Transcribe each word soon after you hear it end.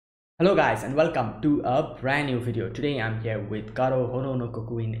Hello guys and welcome to a brand new video. Today I'm here with Garo, Honoo no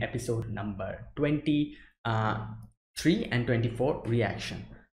Kokuin episode number 23 and 24 reaction.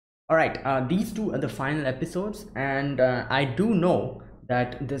 Alright, these two are the final episodes and I do know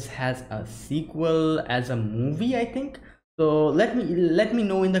that this has a sequel as a movie, I think. So let me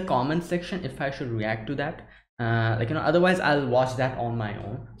know in the comment section if I should react to that. Otherwise I'll watch that on my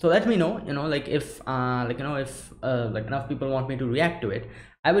own. So let me know, like if like enough people want me to react to it,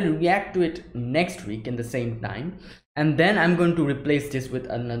 I will react to it next week in the same time, and then I'm going to replace this with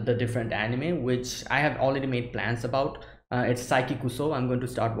another different anime which I have already made plans about. It's Saiki Kuso. I'm going to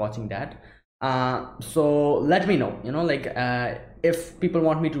start watching that. So let me know, if people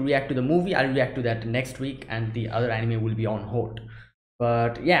want me to react to the movie, I'll react to that next week, and the other anime will be on hold.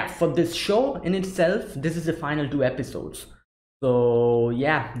 But yeah, for this show in itself, this is the final two episodes. So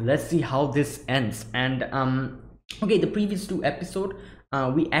yeah, let's see how this ends. And okay, the previous two episode,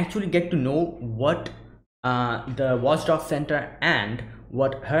 we actually get to know what the Watchdog Center and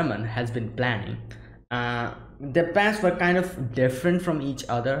what Herman has been planning. The plans were kind of different from each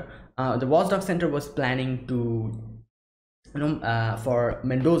other. The Watchdog Center was planning to, for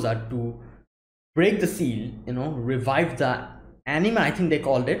Mendoza to break the seal, revive the anima, I think they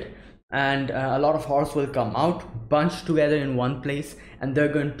called it, and a lot of horrors will come out, bunched together in one place, and they're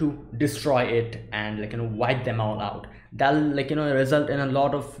going to destroy it and wipe them all out. That'll result in a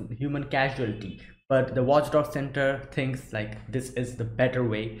lot of human casualty. But the Watchdog Center thinks like this is the better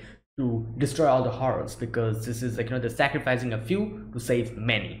way to destroy all the horrors, because this is they're sacrificing a few to save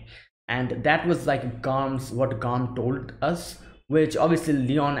many. And that was like what Garm told us, which obviously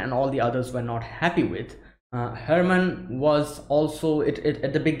Leon and all the others were not happy with. Herman was also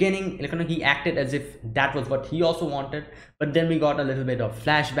at the beginning, he acted as if that was what he also wanted, but then we got a little bit of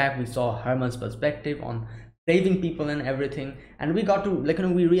flashback. We saw Herman's perspective on saving people and everything, and we got to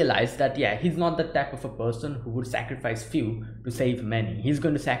we realized that yeah, he's not the type of a person who would sacrifice few to save many. He's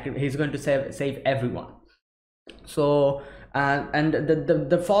going to save everyone. So and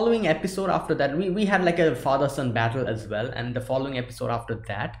the following episode after that, we had like a father-son battle as well, and the following episode after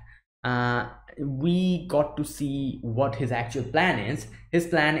that, we got to see what his actual plan is. His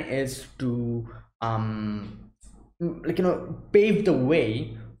plan is to pave the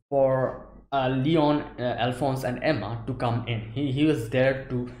way for Leon, Alphonse and Emma to come in. He was there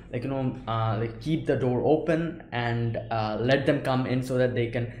to keep the door open and let them come in so that they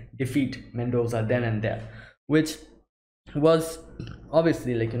can defeat Mendoza then and there, which was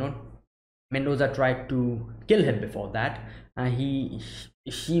obviously Mendoza tried to kill him before that.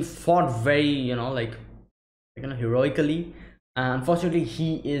 He fought very heroically. Unfortunately,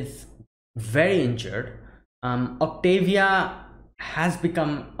 he is very injured. Octavia has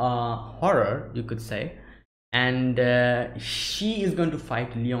become a horror, you could say, and she is going to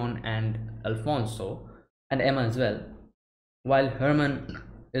fight Leon and Alfonso and Emma as well, while Herman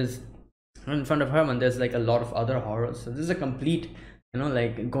is in front of Herman. There's like a lot of other horrors, so this is a complete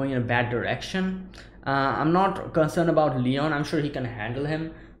going in a bad direction. I'm not concerned about Leon. I'm sure he can handle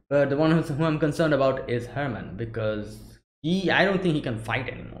him, but the one who I'm concerned about is Herman, because I don't think he can fight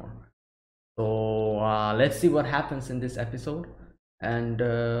anymore. So let's see what happens in this episode, and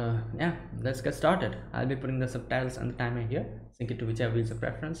yeah, let's get started. I'll be putting the subtitles and the timer here. Sync it to whichever is your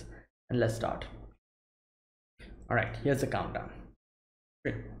preference, and let's start. All right, here's the countdown.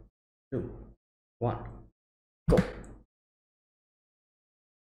 3, 2, 1, go.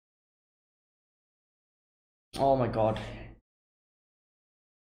 Oh my god.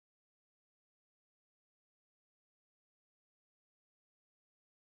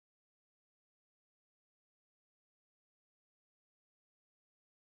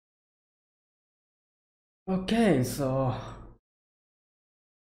 Okay, so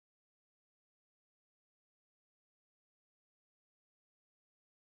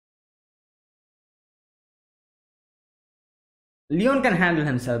Leon can handle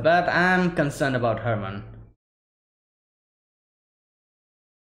himself, but I'm concerned about Herman.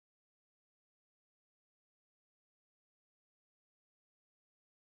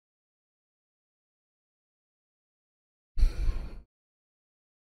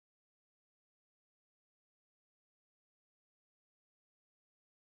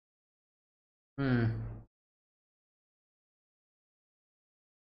 Hmm.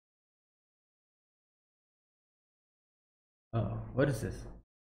 Oh, what is this?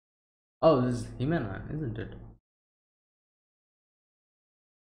 Oh, this is Jimena, isn't it?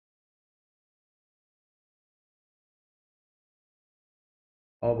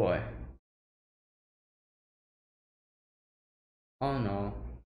 Oh boy. Oh no.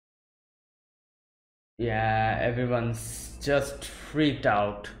 Yeah, everyone's just freaked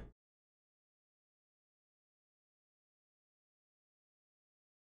out.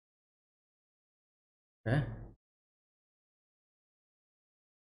 Okay.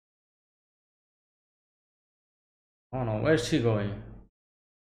 Oh no, where's she going?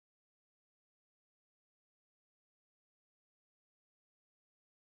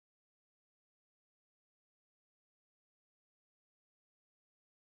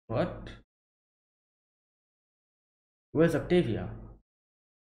 What? Where's Octavia?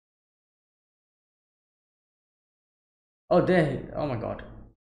 Oh, there. Oh my god.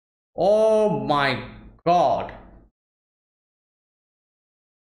 Oh my god.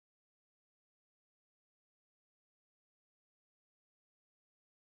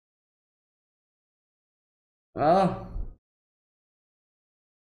 Well,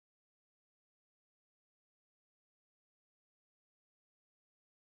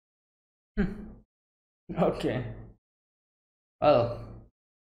 okay. Well,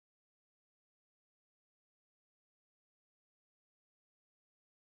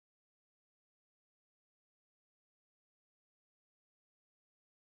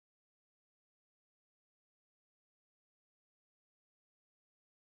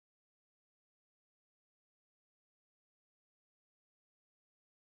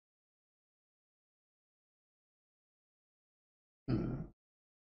 hmm.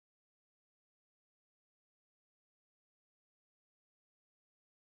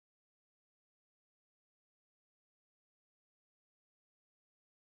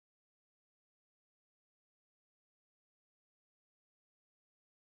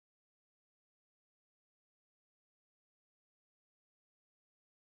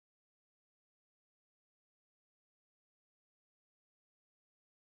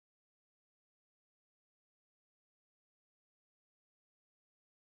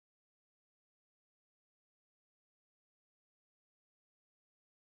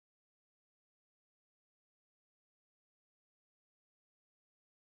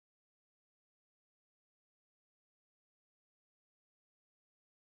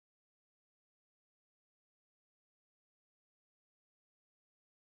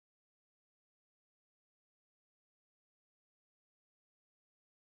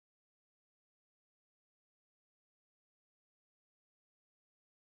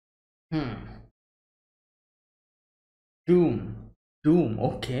 Hmm. Doom. Doom.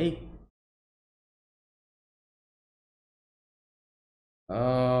 Okay.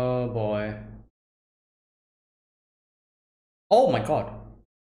 Oh boy. Oh my god.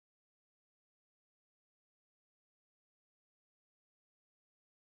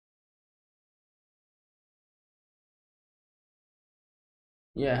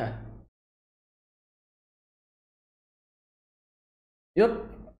 Yeah. Yep.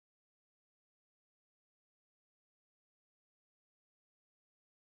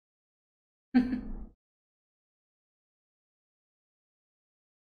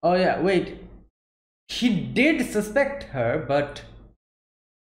 Oh yeah, wait. He did suspect her, but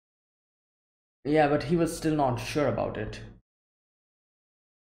yeah, but he was still not sure about it.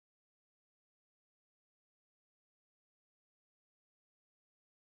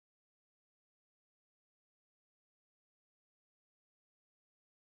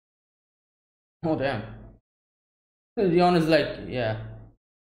 Oh damn. Leon is like, yeah.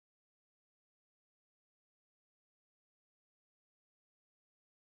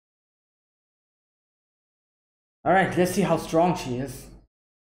 Alright, let's see how strong she is.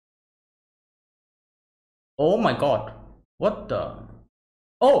 Oh my god. What the?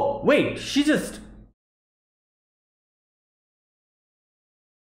 Oh, wait, she just.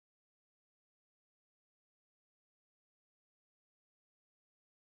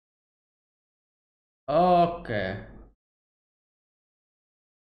 Okay.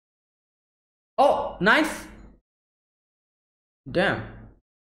 Oh, nice. Damn.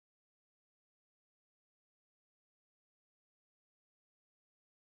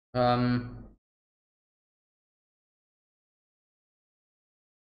 Um,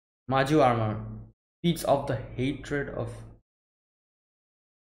 Maju armor. Feeds off the hatred of.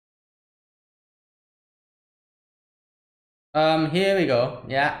 Here we go.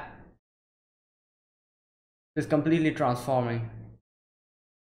 Yeah. It's completely transforming.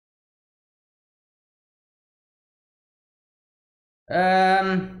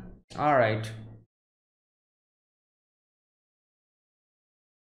 Alright.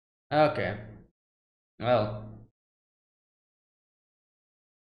 Okay. Well.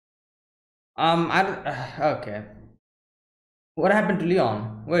 I don't, okay. What happened to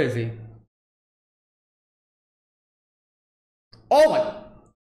Leon? Where is he? Oh my.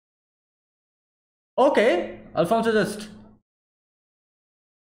 Okay. Alfonso just.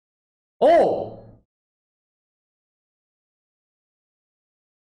 Oh.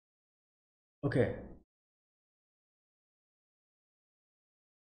 Okay.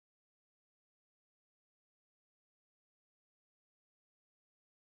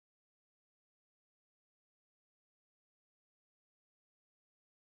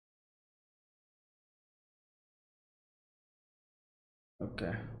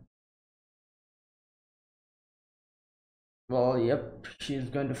 Okay. Well, yep, she's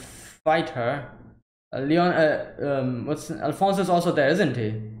going to fight her. Leon, what's Alfonso's also there, isn't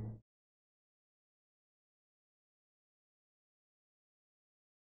he?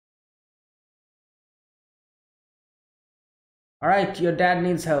 All right, your dad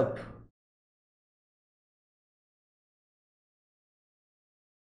needs help.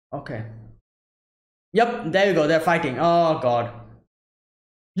 Okay. Yep, there you go. They're fighting. Oh God.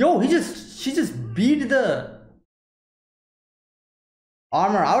 Yo, she just beat the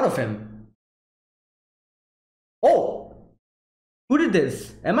armor out of him. Oh, who did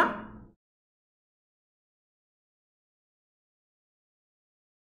this? Emma?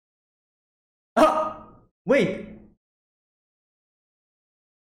 Oh, wait.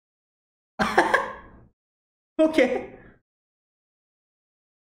 Okay.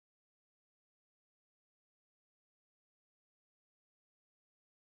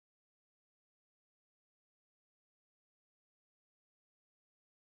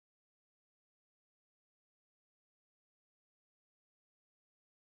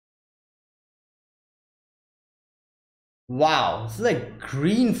 Wow, it's like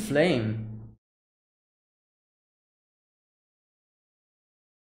green flame.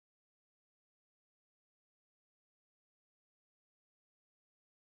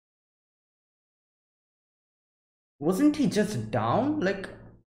 Wasn't he just down? Like,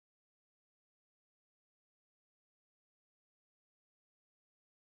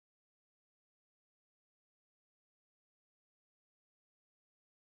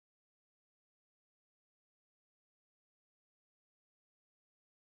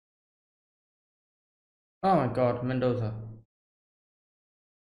 oh my God, Mendoza.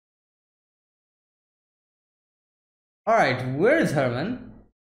 All right, where is Herman?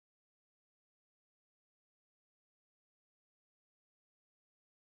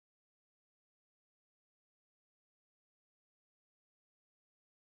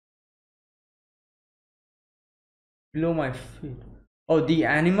 Below my feet. Oh, the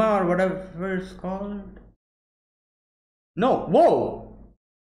anima or whatever it's called. No, whoa!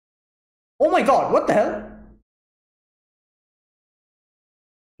 Oh my God, what the hell?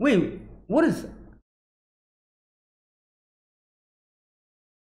 Wait, what is?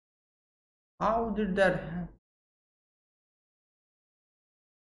 How did that happen?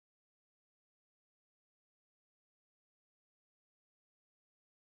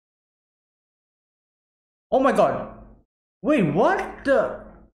 Oh my God! Wait, what the?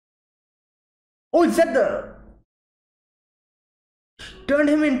 Oh, is that the turned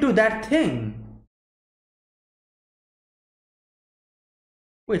him into that thing?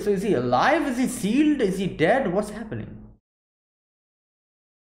 Wait, so is he alive? Is he sealed? Is he dead? What's happening?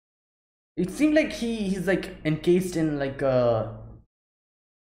 It seemed like he's like encased in like a.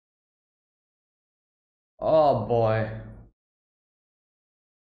 Oh boy.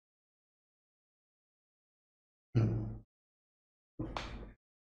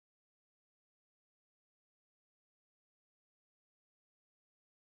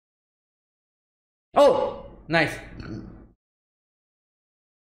 Oh, nice.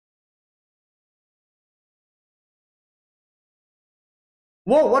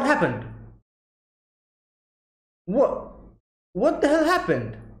 Whoa, what happened? What? What the hell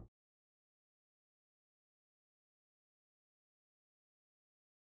happened?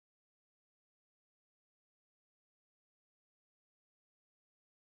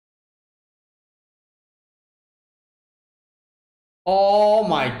 Oh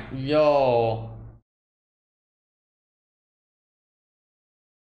my, yo.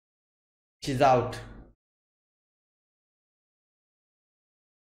 She's out.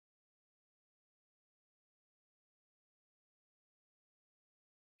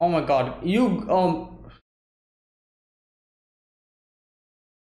 Oh my God.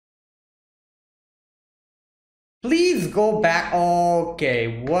 Please go back.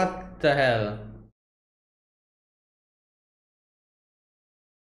 Okay, what the hell?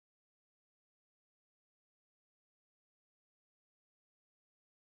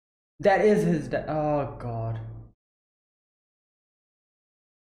 That is his oh God.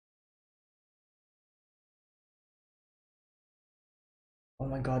 Oh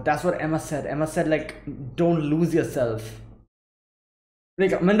my God, that's what Emma said. Emma said like, don't lose yourself.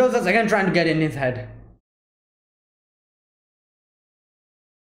 Like Mendoza's again trying to get in his head.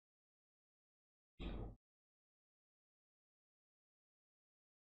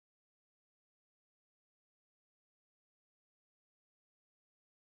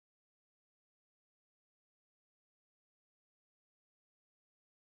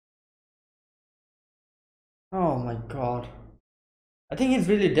 Oh my God. I think he's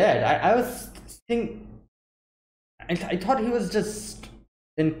really dead. I was think I thought he was just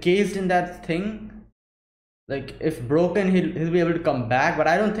encased in that thing. Like if broken, he'll be able to come back. But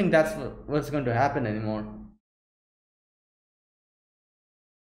I don't think that's what's going to happen anymore.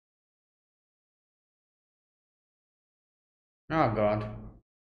 Oh God.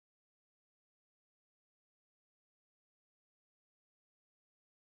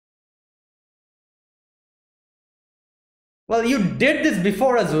 Well, you did this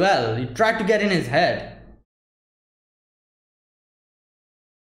before as well. You tried to get in his head.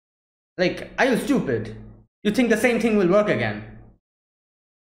 Like, are you stupid? You think the same thing will work again?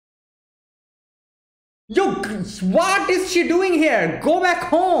 Yo, what is she doing here? Go back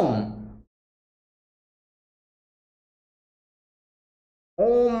home.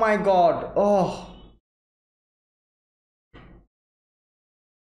 Oh my God. Oh.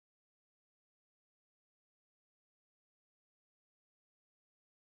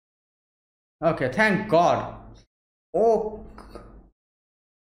 Okay, thank God. Oh.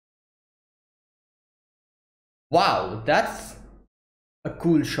 Wow, that's a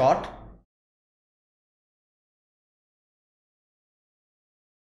cool shot.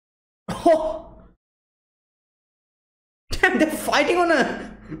 Oh. Damn, they're fighting on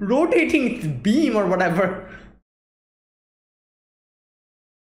a rotating beam or whatever.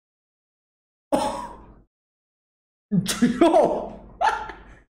 Oh. Yo.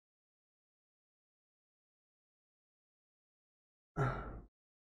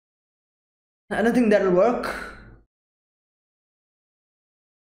 I don't think that'll work.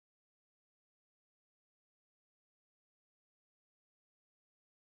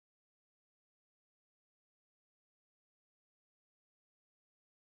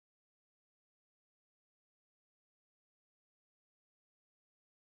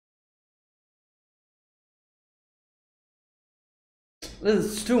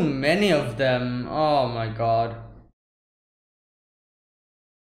 There's too many of them. Oh my God.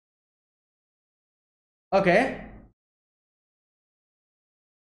 Okay.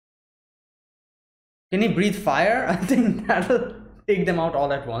 Can he breathe fire? I think that'll take them out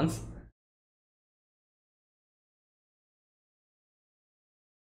all at once.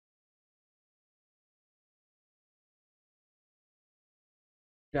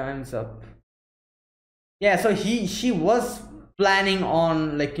 Time's up. Yeah, so she was planning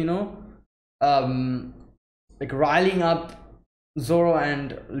on like, um like riling up Zoro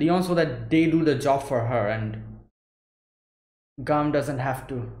and Leon so that they do the job for her and Gum doesn't have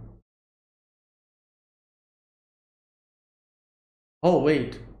to. Oh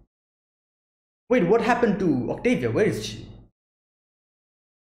wait. Wait, what happened to Octavia? Where is she?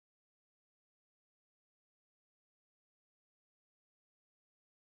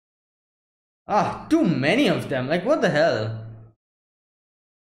 Ah, too many of them. Like what the hell?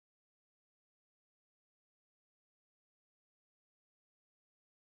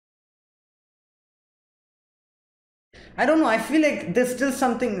 I don't know. I feel like there's still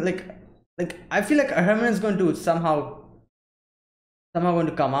something like I feel like Herman is going to somehow going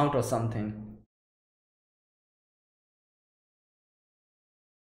to come out or something.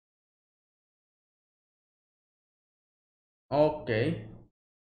 Okay.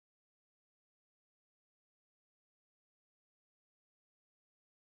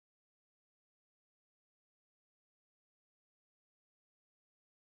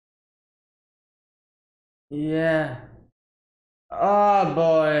 Yeah. Oh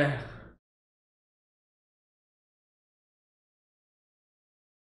boy.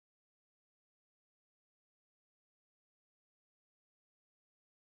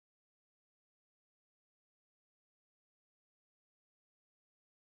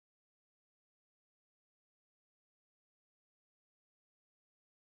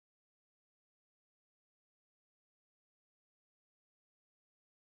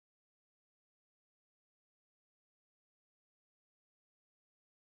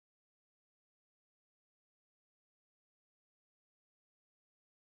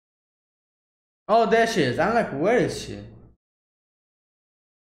 Oh, there she is. I'm like, where is she?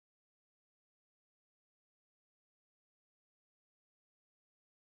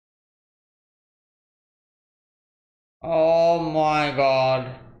 Oh my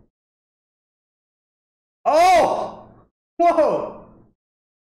God. Oh! Whoa!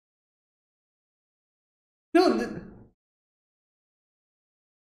 Dude.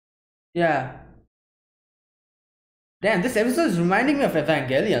 Yeah. Damn, this episode is reminding me of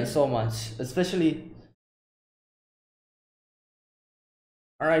Evangelion so much. Especially.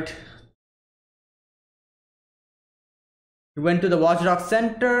 Alright. We went to the Watchdog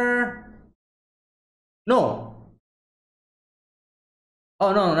Center. No.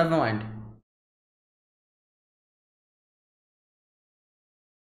 Oh no, never mind.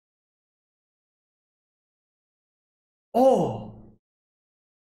 Oh,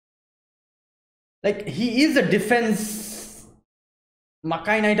 like he is a defense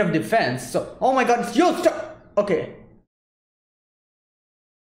Makai Knight of defense. So, oh my god, yo, stop. Okay.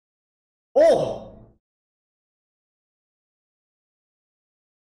 Oh,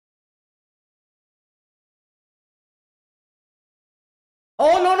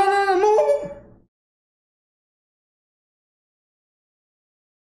 oh no, no, no, no, no.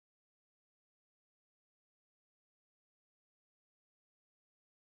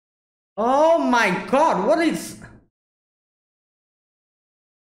 Oh my god, what is?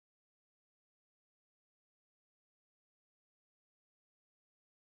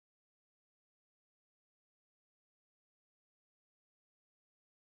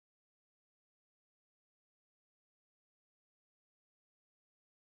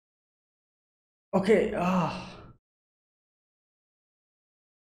 Okay,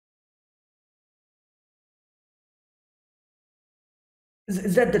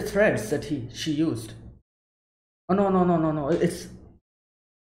 is that the threads that she used? Oh no, no, no, no, no. It's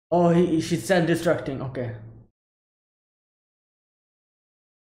oh she's self-destructing. Okay.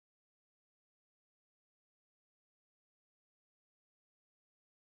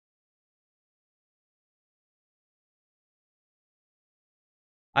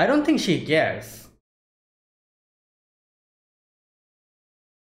 I don't think she cares.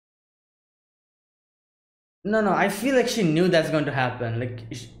 No, no, I feel like she knew that's going to happen. Like,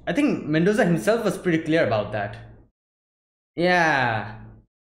 I think Mendoza himself was pretty clear about that. Yeah.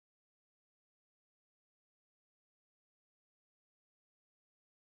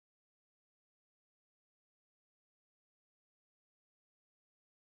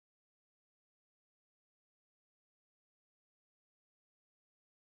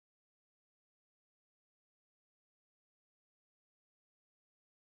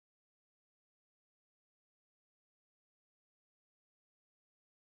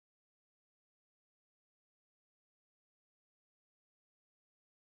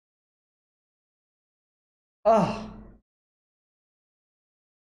 Oh,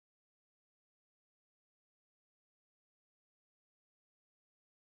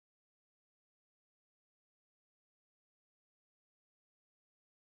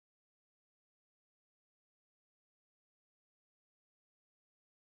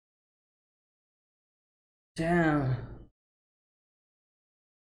 damn.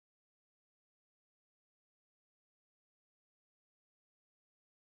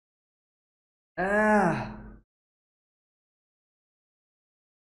 Ah.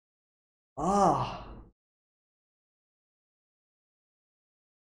 Ah.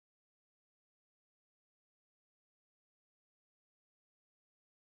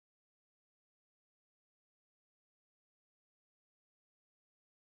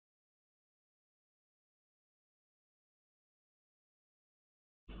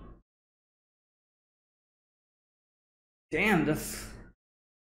 Damn, that's.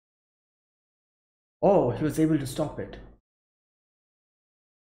 Oh, he was able to stop it.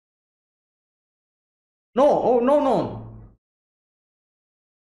 No, oh, no, no.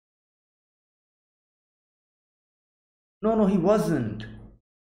 No, no, he wasn't.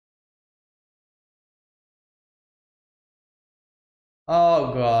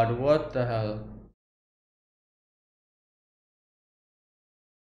 Oh god, what the hell?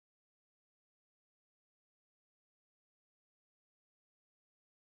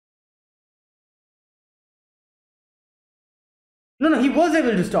 No, no, he was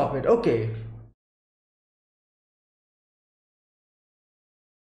able to stop it. Okay.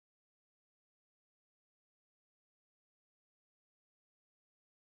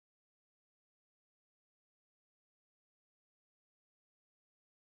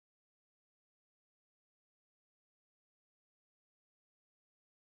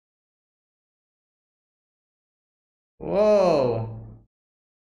 Whoa.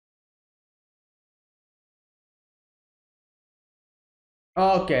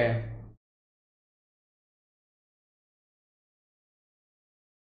 Okay.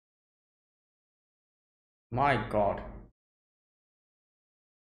 My god.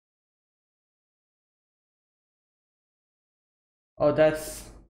 Oh,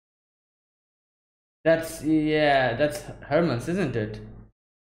 yeah, that's Herman's, isn't it?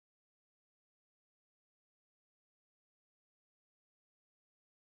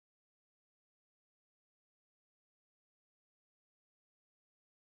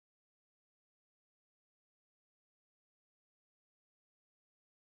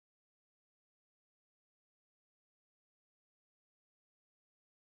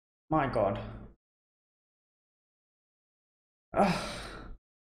 My God. Ugh.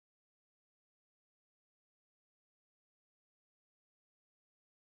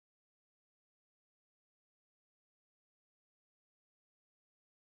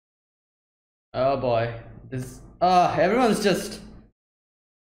 Oh boy, this everyone's just,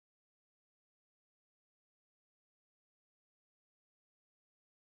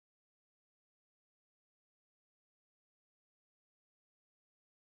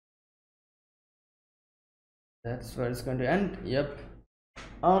 that's where it's going to end. Yep.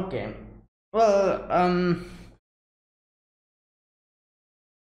 Okay. Well,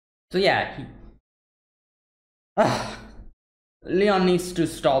 so yeah, Leon needs to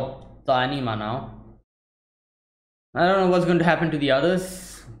stop the anima now. I don't know what's going to happen to the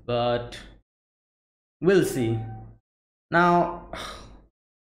others, but we'll see. Now,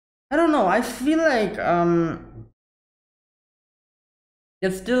 I don't know. I feel like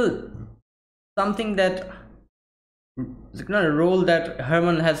it's still something that, it's not a role that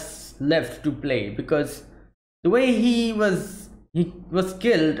Herman has left to play, because the way he was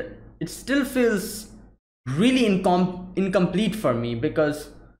killed, it still feels really incomplete for me, because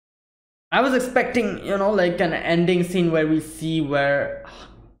I was expecting, like an ending scene where we see where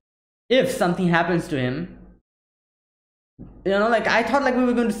if something happens to him, like I thought like we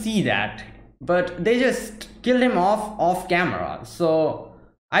were going to see that, but they just killed him off camera. So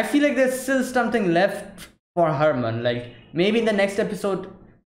I feel like there's still something left for Herman. Like maybe in the next episode,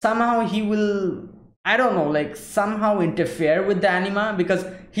 somehow he will, I don't know, like somehow interfere with the anima, because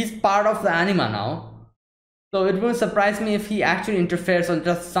he's part of the anima now. So it won't surprise me if he actually interferes or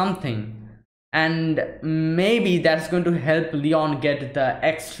does something. And maybe that's going to help Leon get the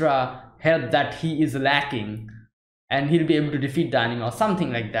extra help that he is lacking, and he'll be able to defeat the anima or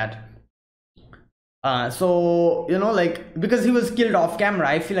something like that. So like, because he was killed off camera,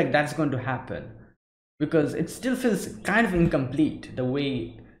 I feel like that's going to happen, because it still feels kind of incomplete the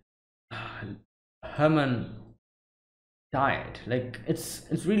way Herman died. Like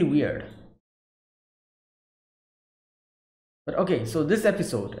it's really weird. But okay, so this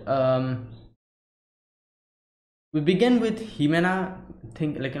episode, we begin with Himena,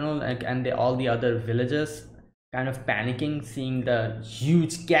 think like like, and all the other villagers kind of panicking, seeing the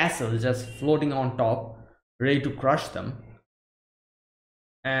huge castle just floating on top, ready to crush them.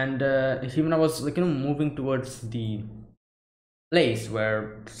 And Himena was like moving towards the place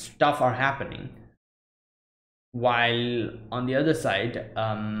where stuff are happening, while on the other side,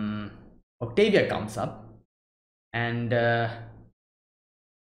 Octavia comes up, and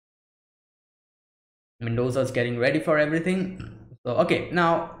Mendoza's getting ready for everything. So okay,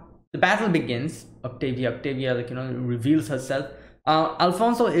 now the battle begins. Octavia like reveals herself.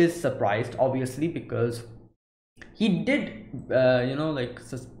 Alfonso is surprised, obviously, because he did like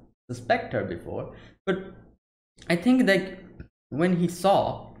suspect her before, but I think that when he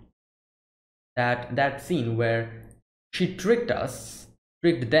saw that scene where she tricked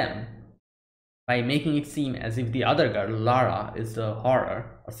them by making it seem as if the other girl, Lara, is the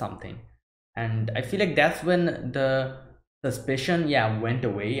horror or something, and I feel like that's when the suspicion, yeah, went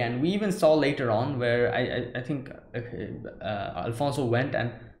away. And we even saw later on where I think Alfonso went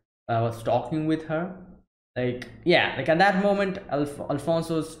and was talking with her, like, yeah, like at that moment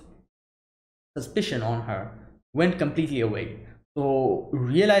Alfonso's suspicion on her went completely away. So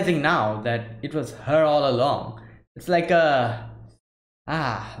realizing now that it was her all along, it's like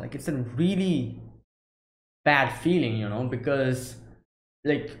like it's a really bad feeling, because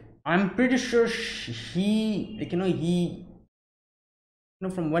like I'm pretty sure he, like he,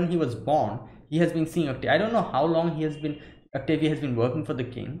 from when he was born, he has been seeing Octavia. I don't know how long Octavia has been working for the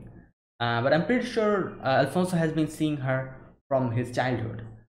king, but I'm pretty sure Alfonso has been seeing her from his childhood.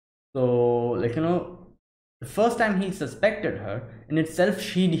 So like the first time he suspected her in itself,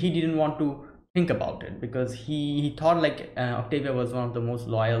 he didn't want to think about it, because he thought like Octavia was one of the most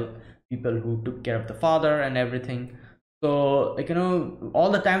loyal people who took care of the father and everything. So like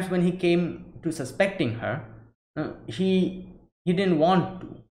all the times when he came to suspecting her, he didn't want to.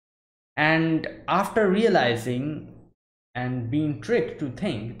 And after realizing and being tricked to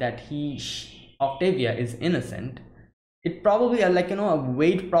think that Octavia is innocent, it probably like a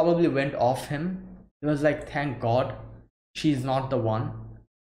weight probably went off him. It was like, thank God she's not the one.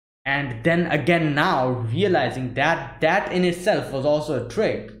 And then again, now realizing that in itself was also a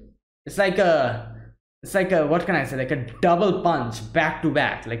trick. It's like a what can I say, like a double punch back to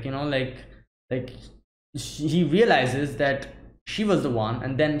back. Like like he realizes that she was the one,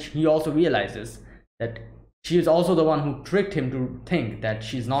 and then he also realizes that she is also the one who tricked him to think that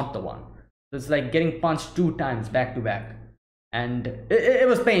she's not the one. So it's like getting punched two times back to back. and it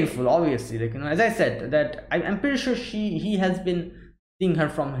was painful, obviously. Like, as I said, that I'm pretty sure he has been seeing her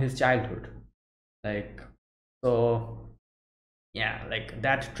from his childhood, like, so yeah, like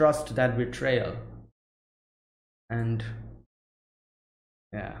that trust, that betrayal. And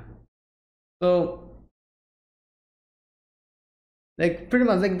yeah, so like pretty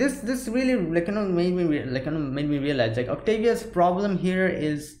much like this really, like, made me made me realize, like, Octavia's problem here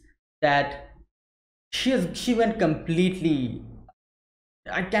is that she went completely,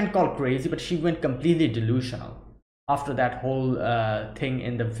 I can't call crazy, but she went completely delusional after that whole thing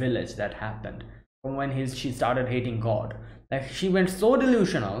in the village that happened. From when she started hating God, like she went so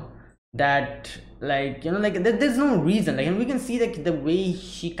delusional that, like, like there's no reason. Like, and we can see like the way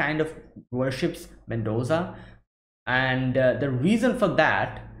she kind of worships Mendoza, and the reason for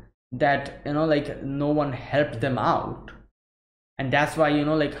that, that like no one helped them out, and that's why,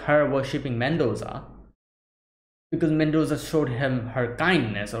 like her worshipping Mendoza, because Mendoza showed him her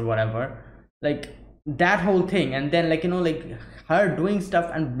kindness or whatever, like that whole thing. And then, like, like her doing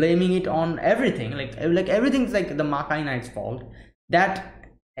stuff and blaming it on everything, like everything's like the Makai Knight's fault.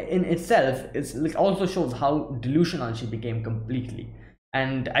 That in itself is like also shows how delusional she became completely.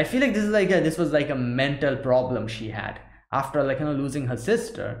 And I feel like this was like a mental problem she had after, like, losing her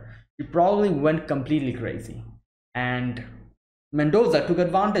sister. She probably went completely crazy, and Mendoza took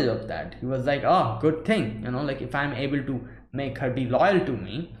advantage of that. He was like, oh, good thing, like if I'm able to make her be loyal to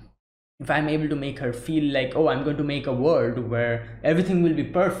me, if I'm able to make her feel like, oh, I'm going to make a world where everything will be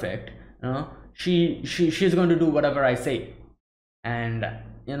perfect, she's going to do whatever I say, and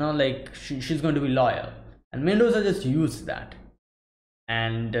like she's going to be loyal. And Mendoza just used that.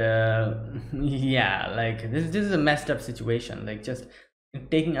 And yeah, like this is a messed up situation, like just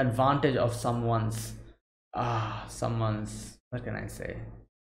taking advantage of someone's what can I say,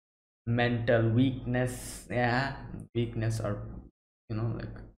 mental weakness. Yeah, weakness, or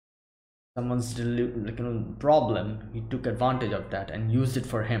like someone's problem. He took advantage of that and used it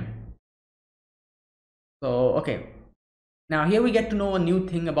for him. So okay, now here we get to know a new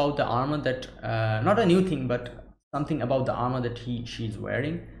thing about the armor, that not a new thing, but something about the armor that she's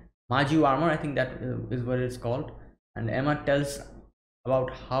wearing. Maju armor, I think that is what it's called. And Emma tells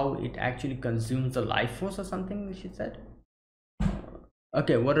about how it actually consumes the life force or something, she said.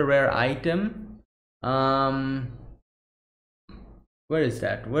 Okay, what a rare item. Where is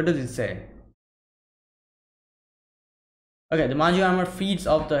that? What does it say? Okay, the Maju armor feeds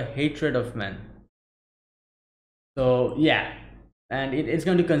off the hatred of men. So yeah, and it's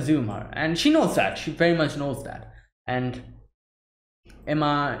going to consume her, and she knows that. She very much knows that. And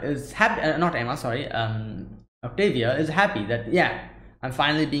Emma is happy, not Emma, sorry, Octavia is happy that, yeah, I'm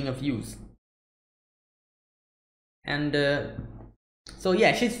finally being of use. And so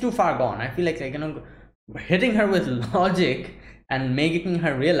yeah, she's too far gone. I feel like hitting her with logic and making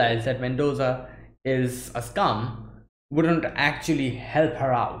her realize that Mendoza is a scum wouldn't actually help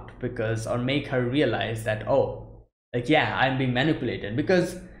her out, because, or make her realize that, oh, like, yeah, I'm being manipulated,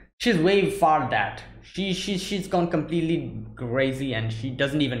 because she's way far that she's gone completely crazy, and she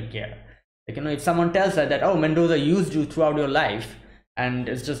doesn't even care. Like, if someone tells her that, oh, Mendoza used you throughout your life and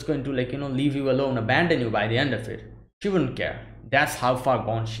is just going to, like, leave you alone, abandon you by the end of it, she wouldn't care. That's how far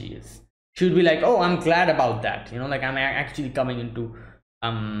gone she is. She would be like, oh, I'm glad about that, like I'm actually coming into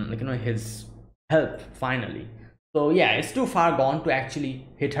his help finally. So yeah, it's too far gone to actually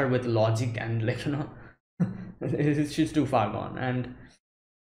hit her with logic, and like, she's too far gone. And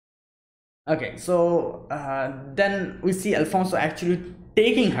okay, so then we see Alfonso actually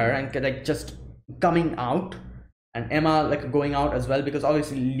taking her and like just coming out, and Emma like going out as well, because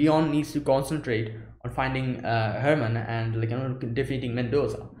obviously Leon needs to concentrate on finding Herman and like defeating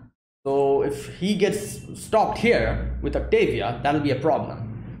Mendoza. So if he gets stopped here with Octavia, that'll be a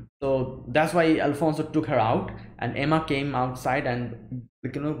problem. So that's why Alfonso took her out, and Emma came outside and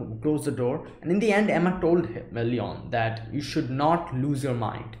closed the door. And in the end, Emma told him, Leon, that you should not lose your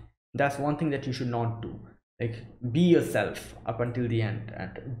mind. That's one thing that you should not do. Like, be yourself up until the end,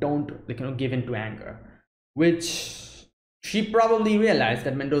 and don't give in to anger. Which she probably realized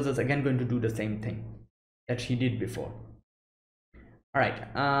that Mendoza is again going to do the same thing that she did before. All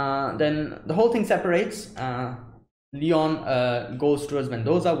right, then the whole thing separates. Leon goes towards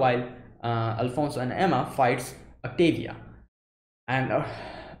Mendoza, while Alfonso and Emma fights Octavia. And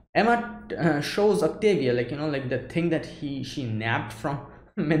Emma shows Octavia like the thing that she nabbed from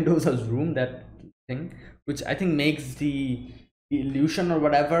Mendoza's room, that thing, which I think makes the illusion or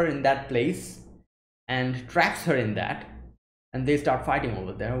whatever in that place, and traps her in that, and they start fighting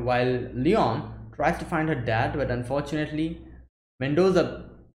over there, while Leon tries to find her dad. But unfortunately Mendoza,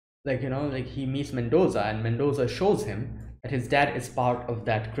 he meets Mendoza, and Mendoza shows him that his dad is part of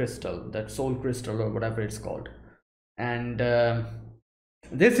that crystal, that soul crystal or whatever it's called. And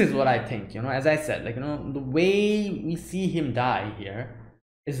this is what I think, as I said, like, the way we see him die here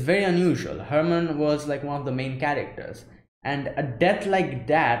is very unusual. Herman was like one of the main characters, and a death like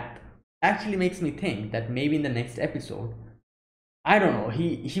that actually makes me think that maybe in the next episode, I don't know,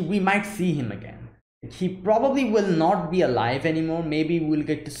 we might see him again. He probably will not be alive anymore. Maybe we'll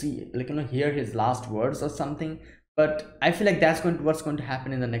get to see, like, hear his last words or something. But I feel like that's what's going to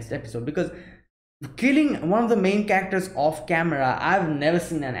happen in the next episode, because killing one of the main characters off camera, I've never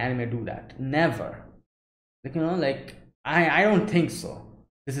seen an anime do that. Never. Like, like, I don't think so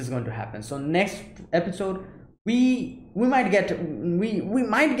this is going to happen. So next episode, we might get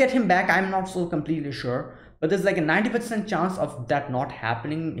him back. I'm not so completely sure, but there's like a 90% chance of that not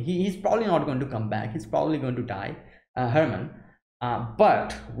happening. He's probably not going to come back. He's probably going to die, Herman.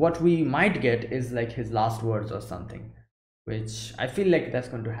 But what we might get is like his last words or something, which I feel like that's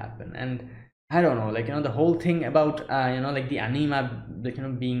going to happen. And I don't know, like, the whole thing about like the anima,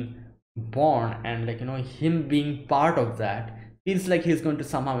 like, being born, and like, him being part of that, feels like he's going to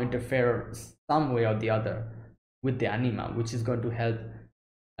somehow interfere some way or the other with the anima, which is going to help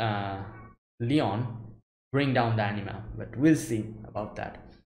Leon bring down the anima. But we'll see about that.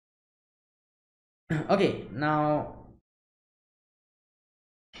 Okay, now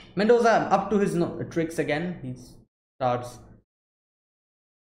Mendoza up to his tricks again. He starts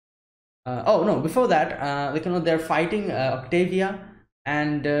oh no, before that, like, they're fighting Octavia,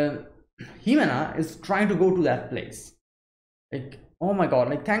 and Himena is trying to go to that place. Like, oh my god,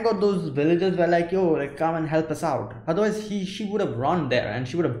 like, thank god those villagers were like, yo, like, come and help us out. Otherwise she would have run there and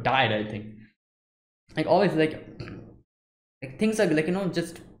she would have died, I think. Like, always, like things are like,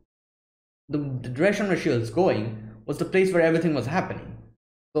 just the direction where she was going was the place where everything was happening.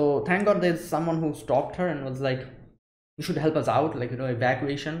 So thank god there's someone who stopped her and was like, you should help us out, like,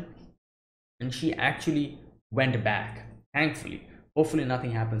 evacuation. And she actually went back, thankfully. Hopefully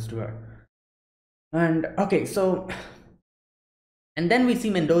nothing happens to her. And okay, so, and then we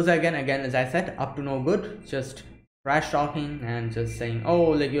see Mendoza again, as I said, up to no good, just trash talking and just saying, oh,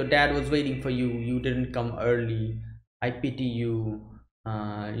 like, your dad was waiting for you, you didn't come early, I pity you,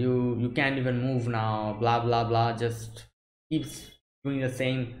 you can't even move now, blah blah blah. Just keeps doing the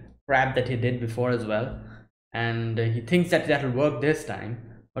same crap that he did before as well. And he thinks that that'll work this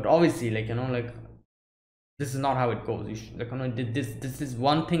time, but obviously, like, like, this is not how it goes. You should, like, this is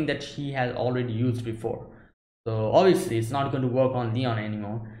one thing that he has already used before, so obviously it's not going to work on Leon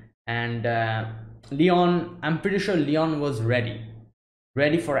anymore. And Leon, I'm pretty sure Leon was ready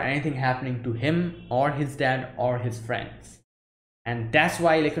for anything happening to him or his dad or his friends, and that's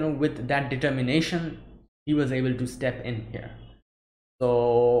why, like, with that determination, he was able to step in here.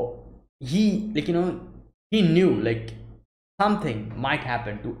 So he, like, he knew, like, something might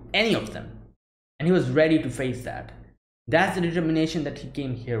happen to any of them, and he was ready to face that. That's the determination that he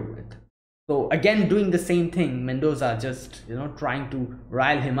came here with. So again, doing the same thing, Mendoza just, trying to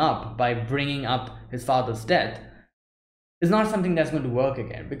rile him up by bringing up his father's death, is not something that's going to work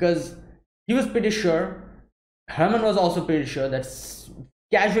again, because he was pretty sure, Herman was also pretty sure, that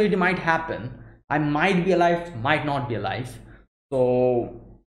casualty might happen. I might be alive, might not be alive. So,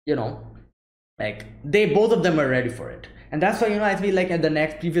 like, they, both of them are ready for it. And that's why, I feel like at the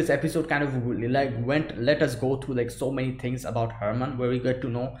next previous episode kind of like let us go through like so many things about Herman, where we get to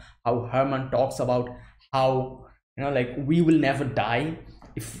know how Herman talks about how, like, we will never die.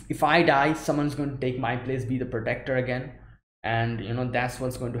 If I die, someone's going to take my place, be the protector again. And that's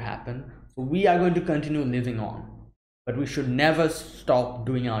what's going to happen. So we are going to continue living on, but we should never stop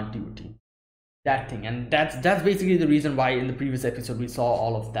doing our duty. That thing. And that's basically the reason why in the previous episode we saw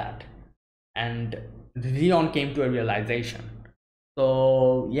all of that. And Leon came to a realization.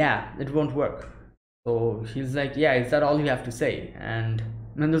 So yeah, it won't work. So he's like, yeah, is that all you have to say? And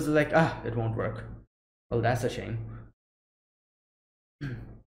Mendoza is like, it won't work. Well, that's a shame.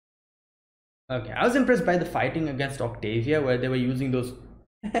 Okay, I was impressed by the fighting against Octavia, where they were using those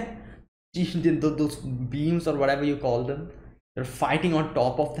those beams or whatever you call them. They're fighting on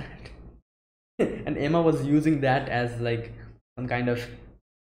top of that. And Emma was using that as like some kind of,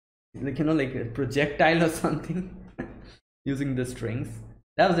 like, like a projectile or something. Using the strings.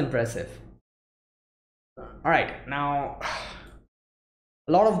 That was impressive. All right, now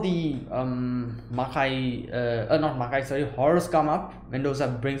a lot of the horrors come up. Mendoza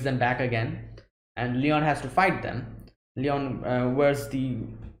brings them back again, and Leon has to fight them. Leon wears the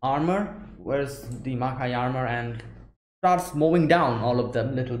armor, wears the Makai armor, and starts mowing down all of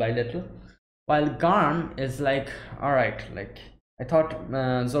them little by little, while Garm is like, all right, like, I thought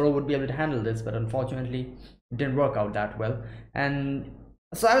Zoro would be able to handle this, but unfortunately It didn't work out that well. And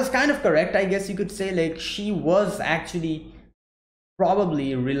so I was kind of correct, I guess you could say. Like, she was actually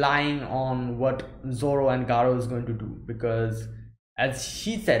probably relying on what Zoro and Garo is going to do, because as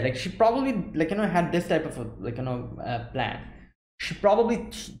she said, like, she probably, like, had this type of a, like, plan. She probably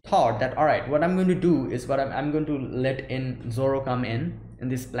thought that, all right, what I'm going to do is what I'm going to let in Zoro come in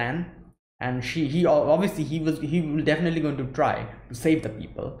this plan, and he obviously he will definitely going to try to save the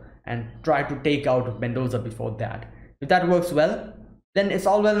people and try to take out Mendoza before that. If that works well, then it's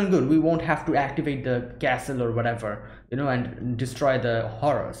all well and good. We won't have to activate the castle or whatever, and destroy the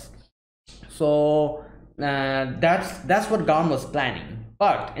horrors. So that's what Garm was planning.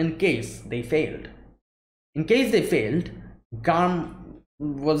 But in case they failed, Garm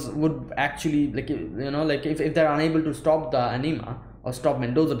would actually, like, like, if they're unable to stop the anima or stop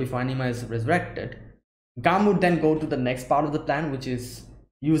Mendoza before anima is resurrected, Garm would then go to the next part of the plan, which is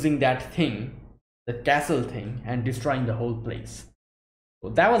using that thing, the castle thing, and destroying the whole place. So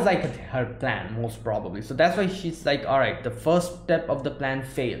that was like her plan, most probably. So that's why she's like, all right, the first step of the plan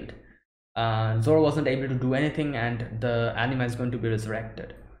failed. Zoro wasn't able to do anything, and the anima is going to be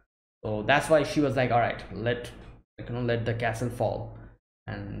resurrected. So that's why she was like, all right, let the castle fall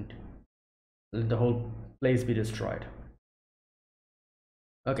and let the whole place be destroyed.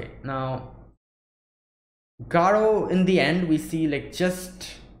 Okay, now Garo, in the end, we see, like,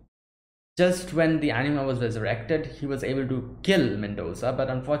 just when the anima was resurrected, he was able to kill Mendoza, but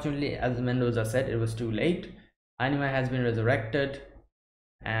unfortunately, as Mendoza said, it was too late. Anima has been resurrected,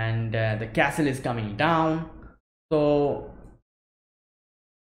 and the castle is coming down. So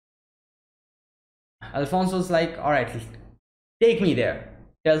Alfonso's like, all right, take me there.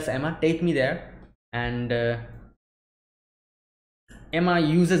 Tells Emma, take me there. And Emma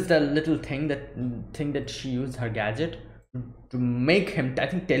uses the little thing that she used, her gadget, to make him, I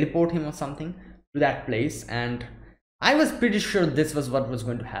think, teleport him or something to that place. And I was pretty sure this was what was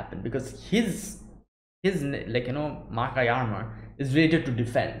going to happen, because his like, Makai armor is related to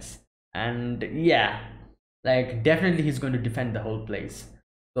defense, and yeah, like, definitely he's going to defend the whole place.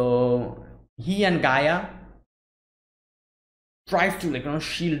 So he and Gaia tries to, like,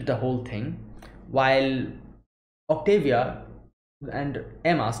 shield the whole thing, while Octavia and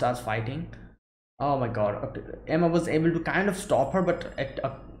Emma starts fighting. Oh my god, Emma was able to kind of stop her, but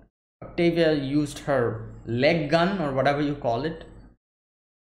Octavia used her leg gun, or whatever you call it,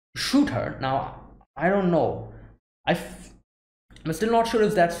 to shoot her. Now, I don't know, I'm still not sure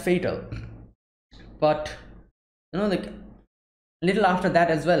if that's fatal, but like, a little after that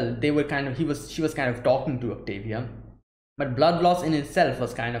as well, she was kind of talking to Octavia, but blood loss in itself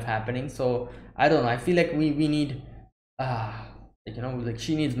was kind of happening. So I don't know, I feel like we need like, like,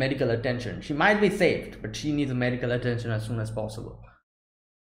 she needs medical attention. She might be saved, but she needs medical attention as soon as possible.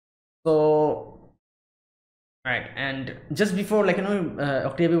 So, right, and just before, like,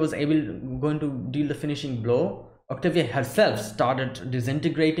 Octavia was going to deal the finishing blow, Octavia herself started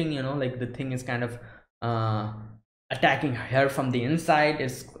disintegrating. Like, the thing is kind of attacking her from the inside.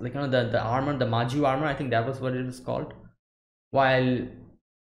 It's like, the armor, the Maju armor, I think that was what it was called, while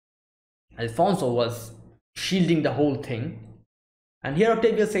Alfonso was shielding the whole thing. And here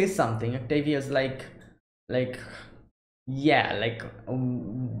Octavia says something. Octavia's like, yeah, like,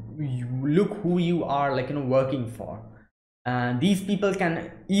 look who you are, like, working for. These people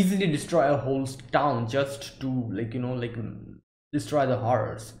can easily destroy a whole town just to, like, like, destroy the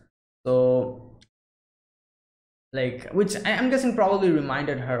horrors. So, like, which I'm guessing probably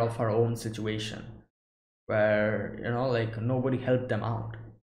reminded her of her own situation, where, like, nobody helped them out.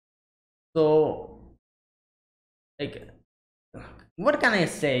 So, like, what can I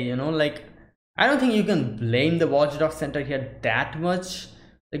say? Like, I don't think you can blame the Watchdog Center here that much.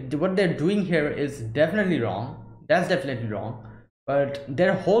 Like, what they're doing here is definitely wrong. That's definitely wrong. But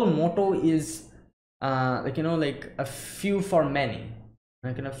their whole motto is like, like, a few for many,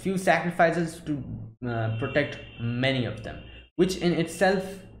 like, a few sacrifices to protect many of them, which in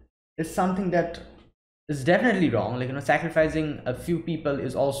itself is something that is definitely wrong. Like, sacrificing a few people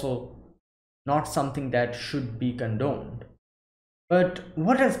is also not something that should be condoned. But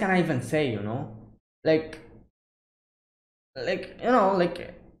what else can I even say? Like, like,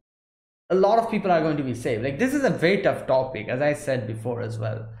 a lot of people are going to be saved. Like, this is a very tough topic, as I said before as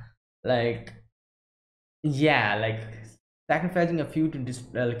well. Like, yeah, like, sacrificing a few to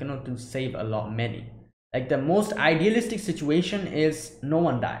like, to save many. Like, the most idealistic situation is no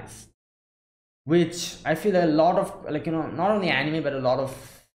one dies, which I feel a lot of, like, not only anime, but a lot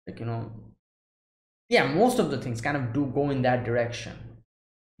of, like, yeah, most of the things kind of do go in that direction,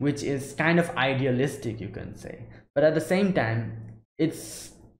 which is kind of idealistic, you can say. But at the same time,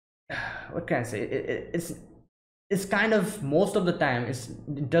 it's what can I say, it's it's kind of, most of the time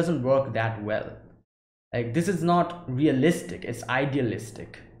it doesn't work that well. Like, this is not realistic, it's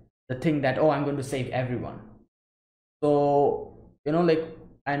idealistic. The thing that, oh, I'm going to save everyone. So, like,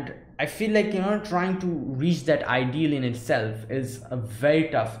 and I feel like, trying to reach that ideal in itself is a very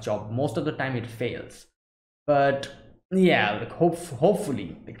tough job. Most of the time it fails. But yeah, like,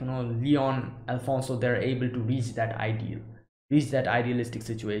 hopefully, like, Leon, Alfonso, they're able to reach that ideal, reach that idealistic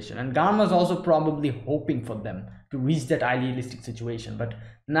situation. And Garma's also probably hoping for them to reach that idealistic situation. But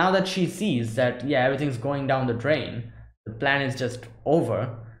now that she sees that, yeah, everything's going down the drain, the plan is just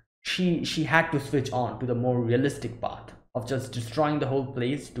over, she had to switch on to the more realistic path of just destroying the whole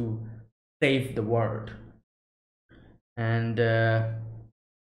place to save the world. And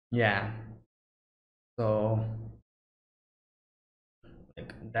yeah, so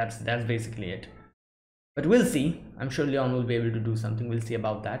like, that's basically it. But we'll see. I'm sure Leon will be able to do something. We'll see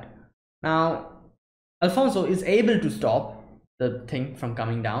about that. Now, Alfonso is able to stop the thing from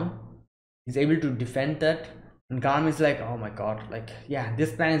coming down. He's able to defend that. And Garm is like, oh my god, like, yeah,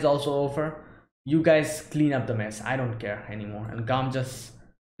 this plan is also over. You guys clean up the mess. I don't care anymore. And Garm just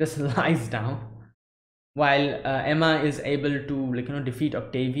lies down. While Emma is able to, like, defeat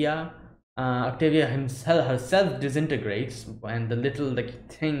Octavia. Octavia herself disintegrates, and the little,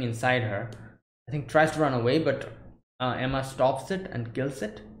 like, thing inside her, I think, tries to run away, but Emma stops it and kills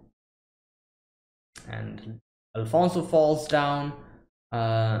it. And Alfonso falls down.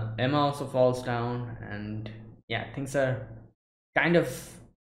 Emma also falls down, and yeah, things are kind of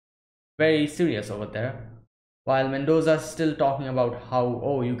very serious over there. While Mendoza's still talking about how,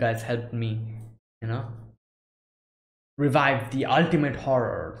 oh, you guys helped me, you know, revive the ultimate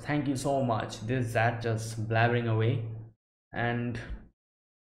horror. Thank you so much. This, that, just blabbering away. And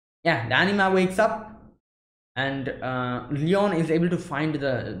yeah, the anima wakes up, and Leon is able to find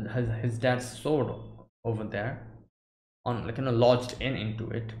his dad's sword over there, on, like, lodged into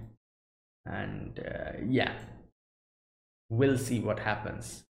it. And yeah, we'll see what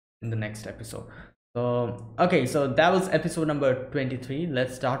happens in the next episode. So okay, so that was episode number 23.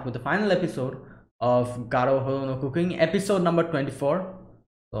 Let's start with the final episode of Garo Honoo no Cooking, episode number 24.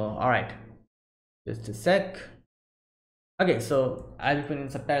 So all right, just a sec. Okay, so I'll be putting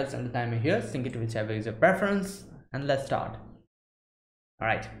subtitles and the timer here. Sync it to whichever is your preference, and let's start. All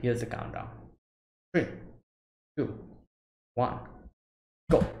right, here's the countdown. 3, 2, 1,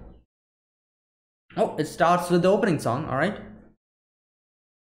 go. Oh, it starts with the opening song. All right.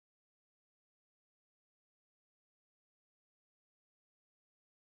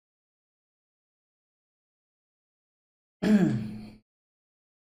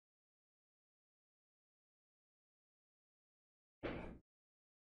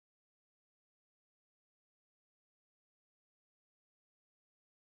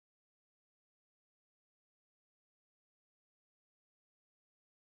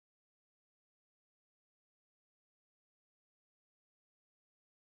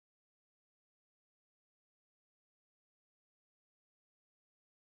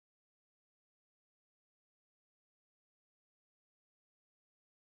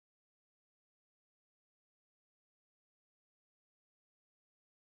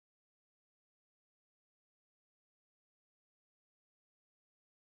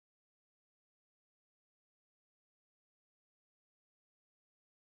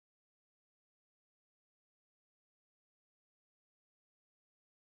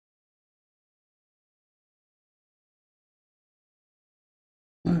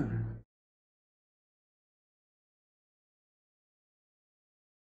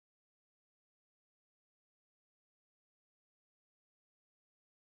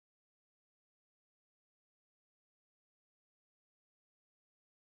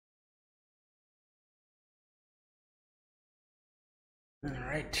 All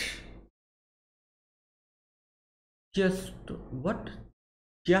right. Just what?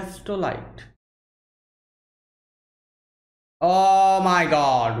 Just a light. Oh my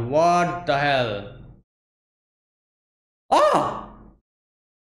god, what the hell? Ah!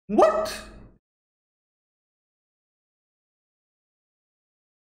 What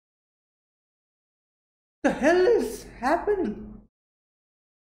the hell is happening?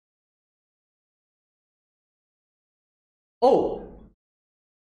 Oh,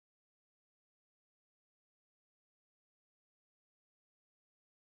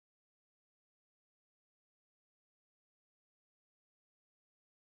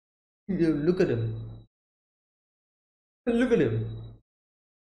 look at him. Look at him.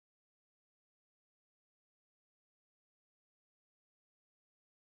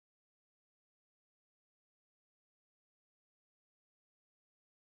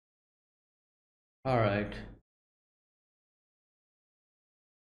 All right.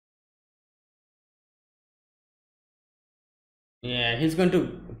 Yeah, he's going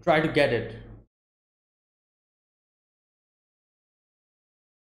to try to get it.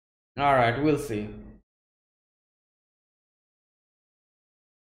 All right, we'll see.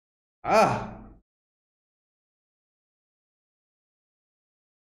 Ah,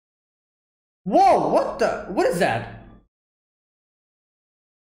 whoa! What the? What is that?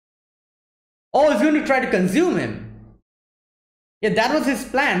 Oh, he's going to try to consume him. Yeah, that was his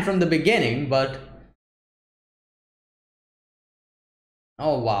plan from the beginning, but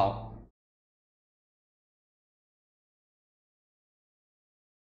oh wow.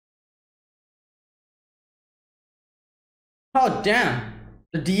 Oh damn.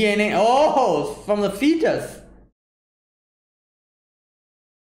 The DNA. Oh, from the fetus.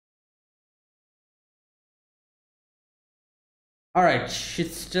 All right,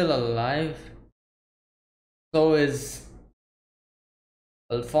 she's still alive. So is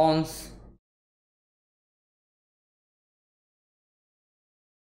Alphonse.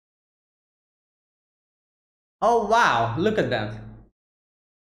 Oh wow, look at that.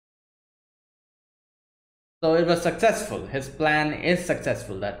 So it was successful. His plan is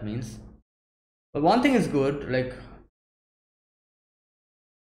successful, that means. But one thing is good, like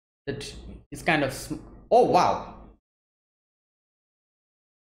that he's kind of oh wow.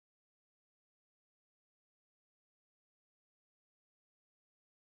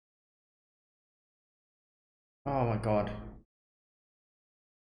 Oh my god.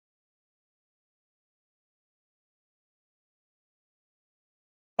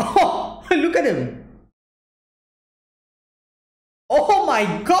 Oh, look at him. Oh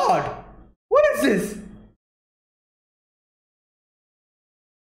my god. What is this?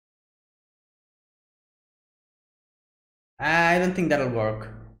 I don't think that'll work.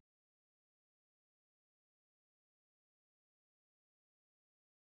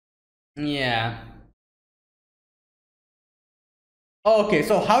 Yeah. Okay,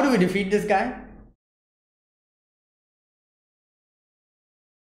 so how do we defeat this guy?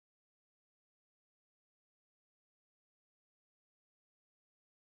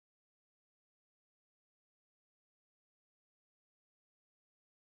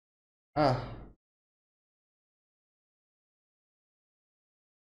 Uh,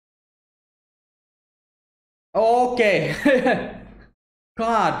 okay.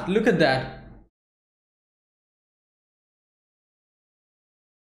 God, look at that.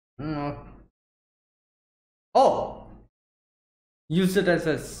 Mm, oh, use it as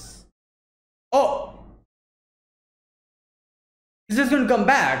a. Oh, he's just gonna come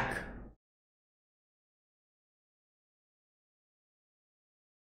back.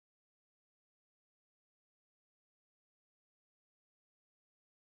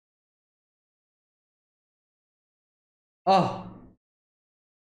 Oh,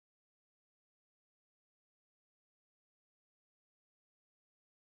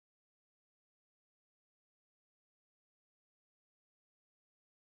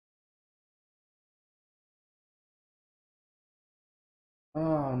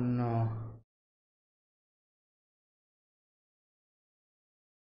 oh no.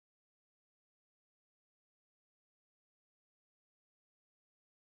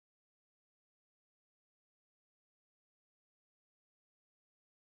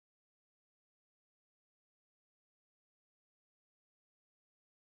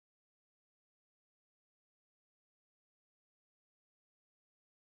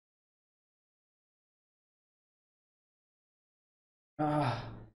 Ah,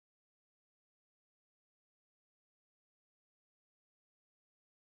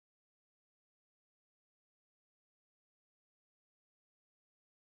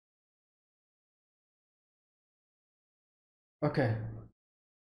 okay.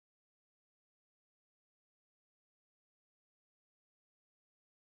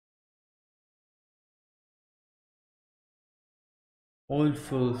 Old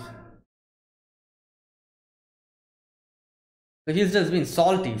fools. So he's just been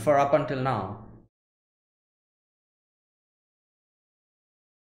salty for up until now.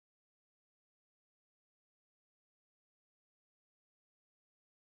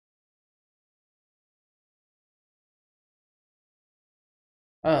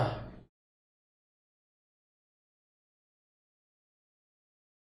 Ah,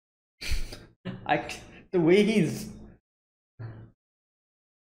 I the way he's.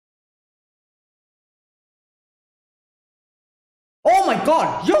 Oh my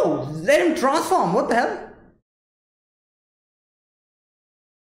god, yo, let him transform. What the hell?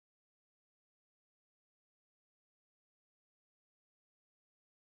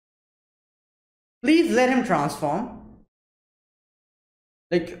 Please let him transform.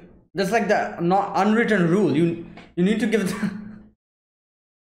 Like there's like the not unwritten rule. You need to give it.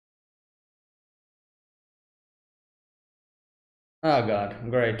 Oh god,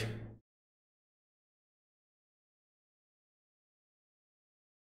 great.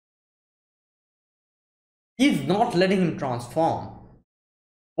 He's not letting him transform.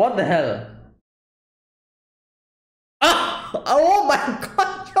 What the hell? Ah! Oh my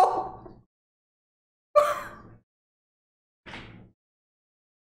god, yo!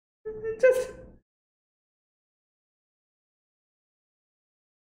 Just.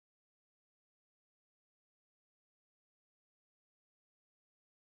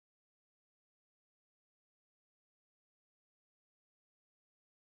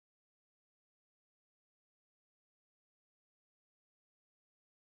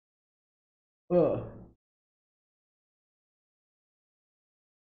 Oh.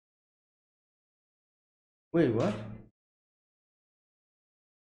 Wait, what?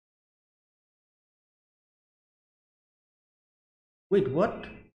 Wait, what?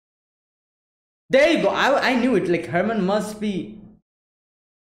 There you go. I knew it. Like, Herman must be.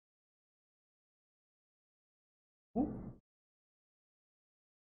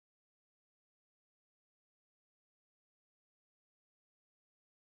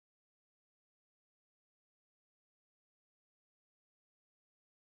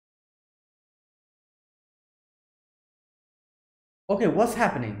 Okay, what's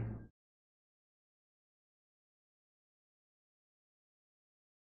happening?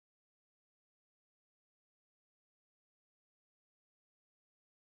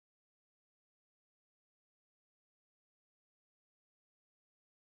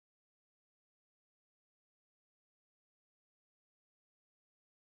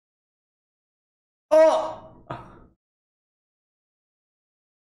 Oh!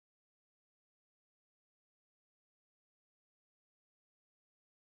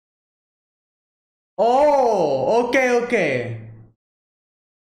 Oh, okay, okay.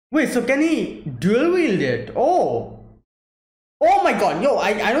 Wait, so can he dual wield it? Oh. Oh my god, yo,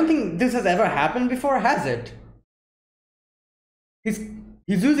 I don't think this has ever happened before, has it? He's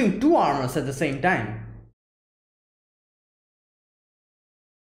he's using two armors at the same time.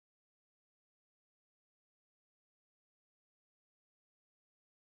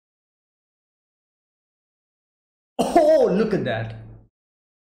 Oh, look at that.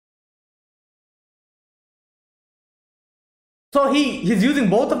 So he's using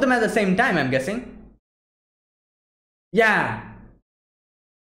both of them at the same time, I'm guessing. Yeah.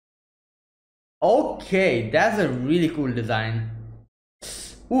 Okay, that's a really cool design.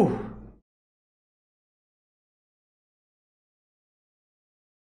 Ooh.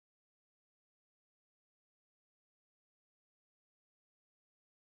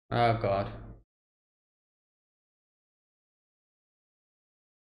 Oh god.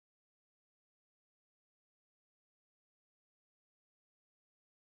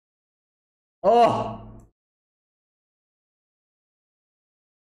 Oh.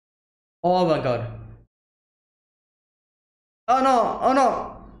 Oh my god. Oh no. Oh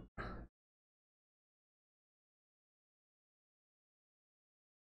no.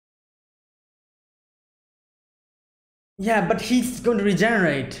 Yeah, but he's going to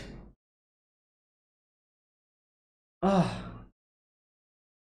regenerate. Oh.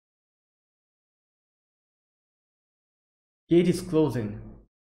 Gate is closing.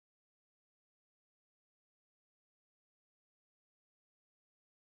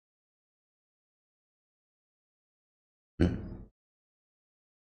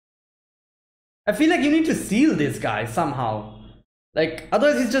 I feel like you need to seal this guy somehow. Like,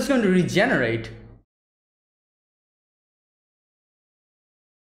 otherwise he's just going to regenerate.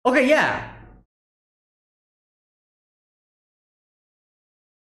 Okay, yeah.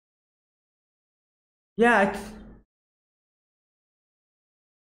 Yeah,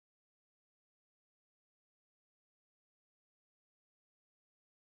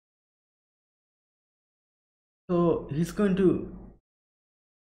 so he's going to.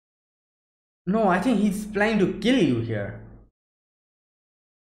 No, I think he's planning to kill you here.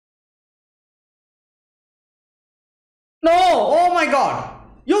 No! Oh my god!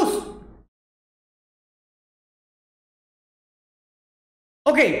 You.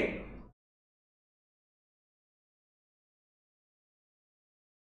 Okay.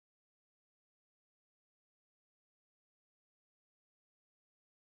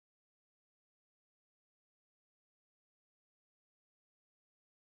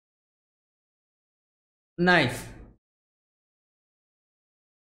 Nice.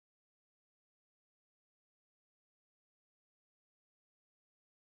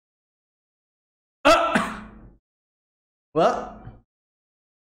 Uh, well,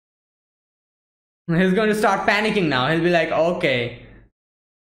 he's going to start panicking now. He'll be like, okay.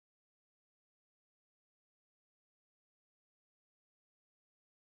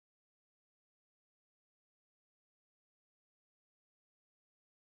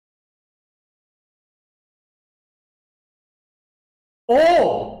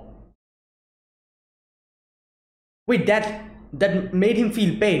 Oh, wait, that made him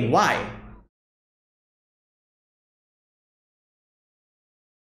feel pain. Why?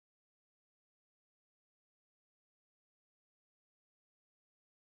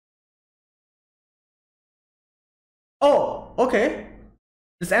 Oh, okay.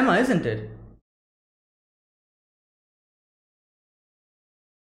 It's Emma, isn't it?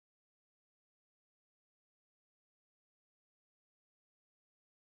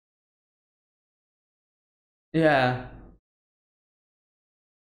 Yeah.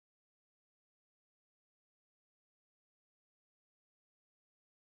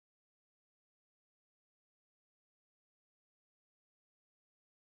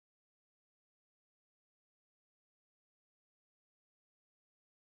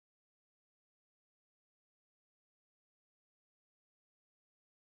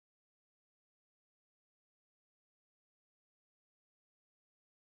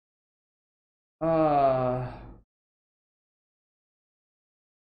 Uh,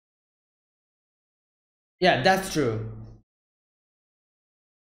 yeah, that's true.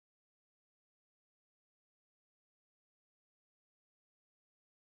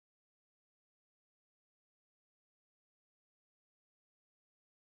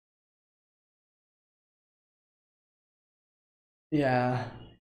 Yeah.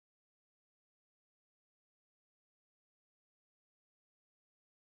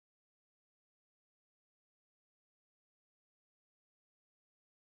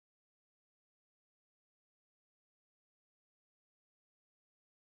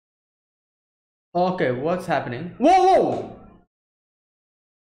 Okay, what's happening? Whoa, whoa!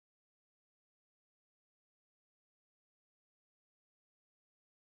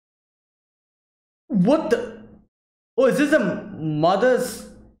 What the? Oh, is this a mother's?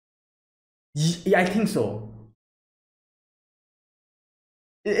 Yeah, I think so.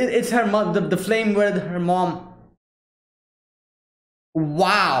 It's her mom. The flame where her mom.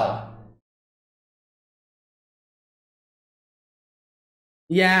 Wow.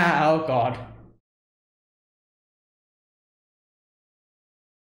 Yeah. Oh God.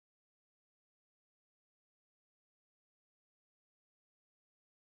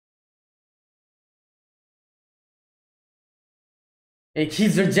 Like,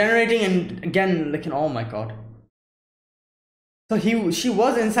 he's regenerating and again, like, oh my God. So she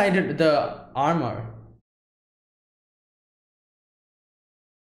was inside the armor.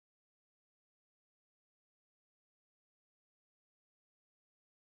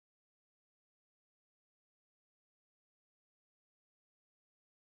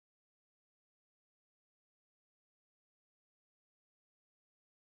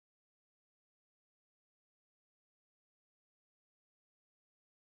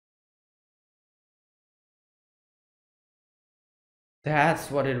 That's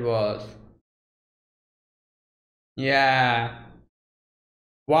what it was. Yeah.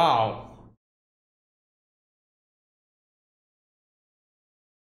 Wow.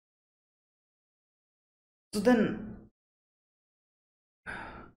 So then,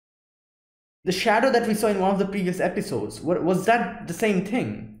 the shadow that we saw in one of the previous episodes, what was that the same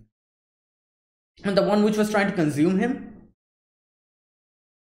thing? And the one which was trying to consume him?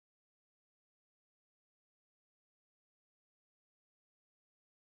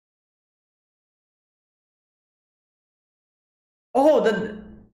 Oh,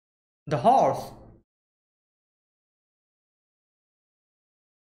 the horse.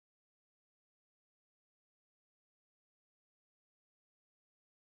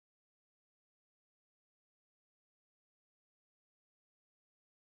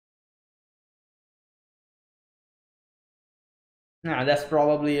 Nah, that's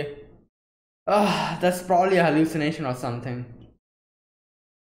probably a hallucination or something.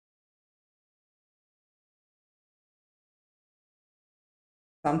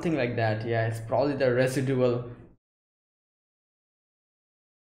 Something like that. Yeah, it's probably the residual.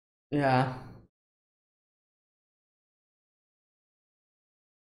 Yeah.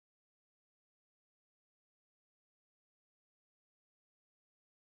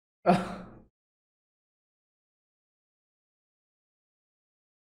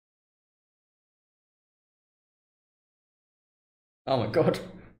 Oh my God.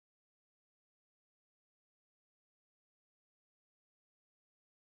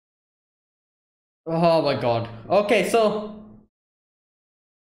 Oh my God. Okay, so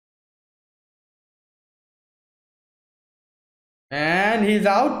and he's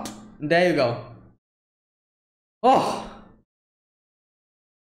out. There you go. Oh.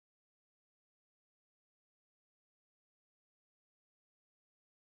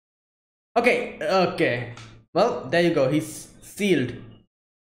 Okay. Okay. Well, there you go. He's sealed.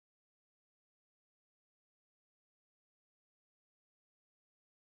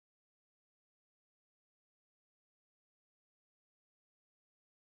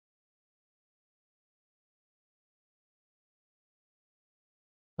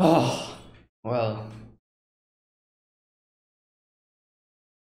 Oh, well.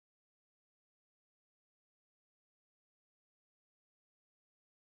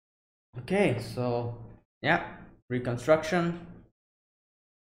 Okay, so yeah, reconstruction.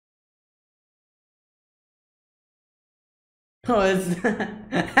 Oh, it's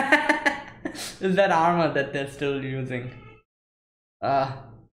is that armor that they're still using? Uh,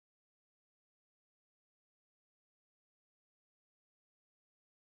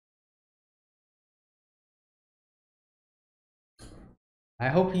 I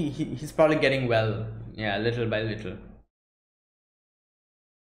hope he's probably getting well. Yeah, little by little.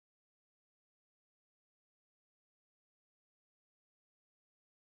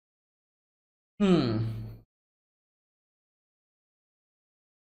 Hmm.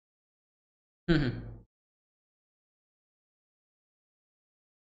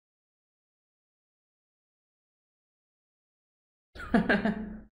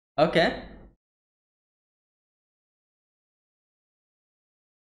 Okay.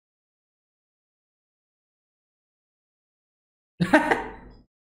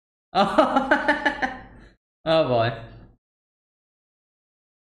 Oh, oh boy.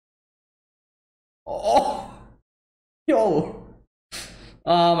 Oh, yo.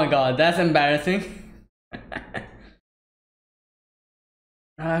 Oh my god, that's embarrassing.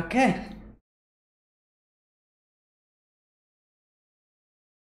 Okay.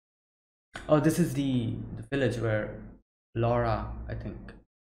 Oh, this is the village where Laura, I think.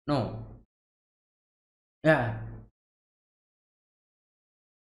 No. Yeah.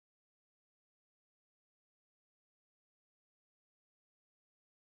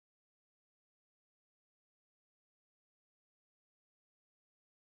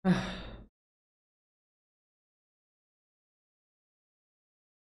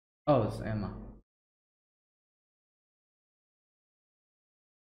 Oh, it's Emma.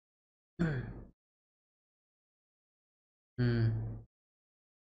 Hmm.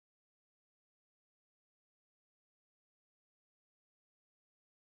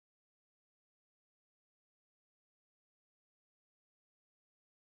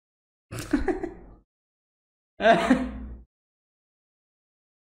 uh,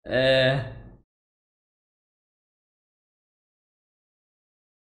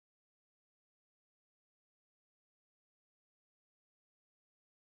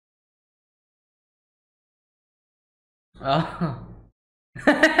 oh.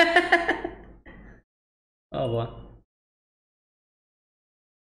 Oh boy.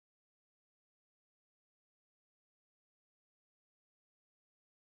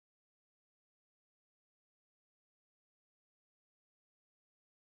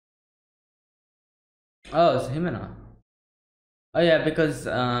 Oh, it's Himena. Oh yeah, because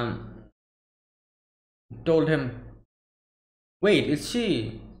told him. Wait, is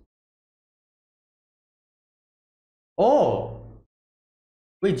she? Oh,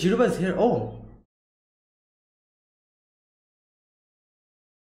 wait, Jiruba's here. Oh,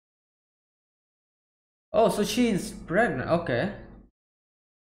 oh, so she's pregnant. Okay.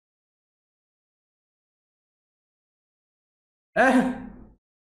 Eh,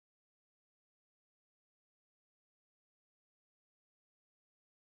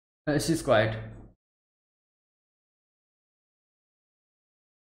 she's quiet.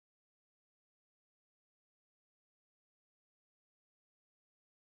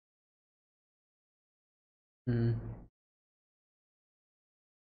 Hmm.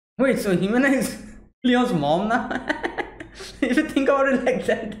 Wait, so Himena is Leon's mom now? If you think about it like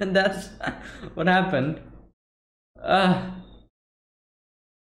that, then that's what happened. Uh,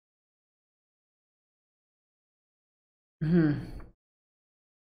 hmm.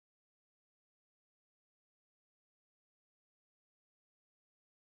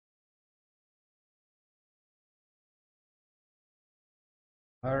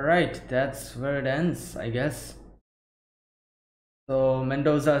 All right, that's where it ends, I guess. So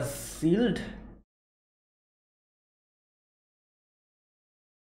Mendoza's sealed.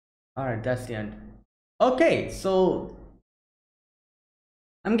 All right, that's the end. Okay, so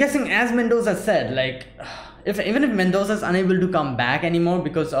I'm guessing, as Mendoza said, like, if even if Mendoza's unable to come back anymore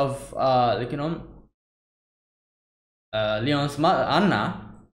because of like Leon's Anna,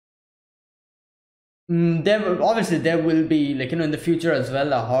 obviously there will be, like, in the future as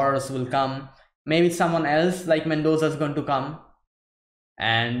well, a horse will come. Maybe someone else like Mendoza is going to come,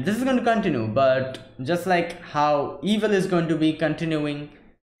 and this is going to continue. But just like how evil is going to be continuing,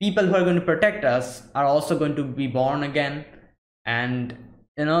 people who are going to protect us are also going to be born again, and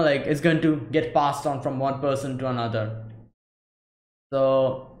like it's going to get passed on from one person to another.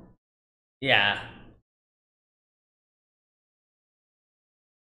 So yeah.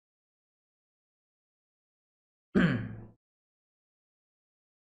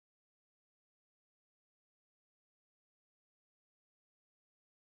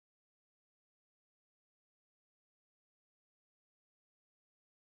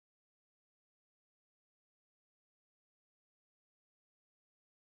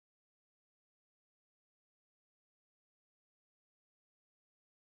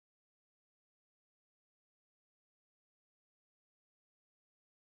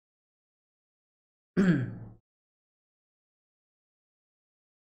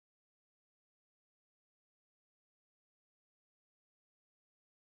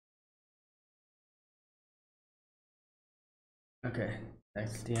 Okay,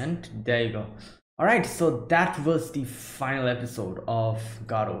 that's the end. There you go. All right, so that was the final episode of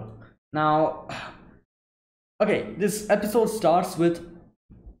Garo. Now, okay, this episode starts with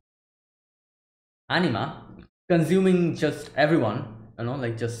Anima consuming just everyone,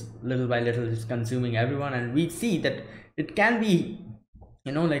 like just little by little, just consuming everyone, and we see that it can be,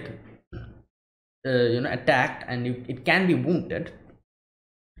 like, attacked, and it can be wounded.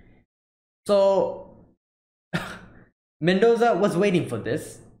 So Mendoza was waiting for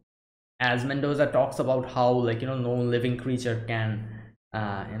this, as Mendoza talks about how, like, no living creature can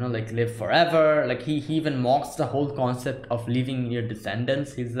like live forever. Like he even mocks the whole concept of leaving your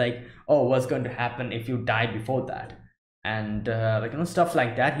descendants. He's like, oh, what's going to happen if you die before that, and like, stuff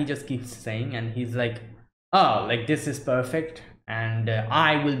like that. He just keeps saying, and he's like, oh, like, this is perfect, and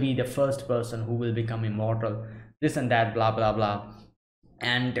I will be the first person who will become immortal, this and that, blah blah blah.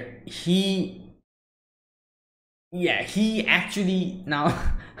 And he actually, now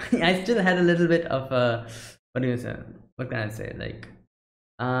I still had a little bit of what do you say, what can I say, like,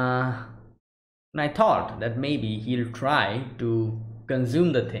 and I thought that maybe he'll try to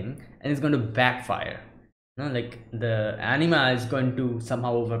consume the thing and it's going to backfire, like the anima is going to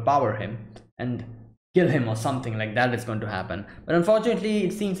somehow overpower him and kill him, or something like that is going to happen. But unfortunately,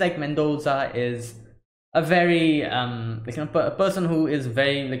 it seems like Mendoza is a very like, a person who is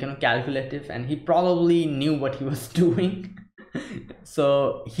very, like, calculative, and he probably knew what he was doing.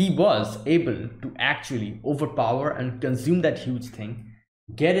 So he was able to actually overpower and consume that huge thing,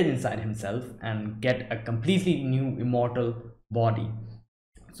 get it inside himself, and get a completely new immortal body.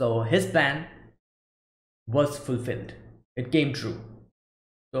 So his plan was fulfilled, it came true.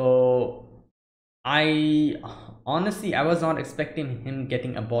 So I honestly, I was not expecting him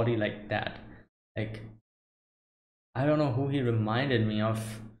getting a body like that. Like, I don't know who he reminded me of.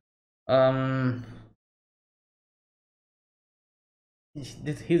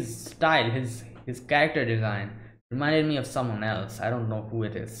 His style, his character design reminded me of someone else. I don't know who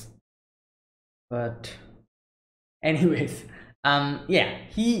it is. But anyways, yeah,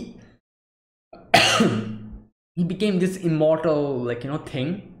 he he became this immortal, like,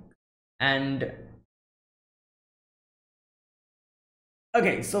 thing. And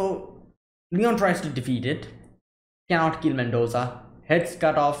okay, so Leon tries to defeat it, cannot kill Mendoza, head's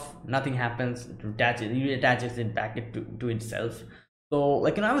cut off, nothing happens, it reattaches it back to itself. So,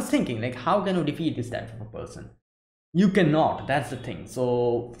 like, I was thinking, like, how can you defeat this type of a person? You cannot, that's the thing.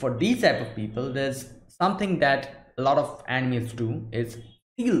 So for these type of people, there's something that a lot of animes do, is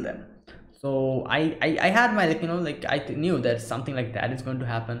seal them. So I had my, like, like, I knew that something like that is going to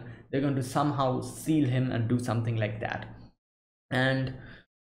happen. They're going to somehow seal him and do something like that. And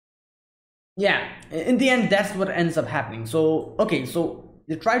yeah, in the end, that's what ends up happening. So okay, so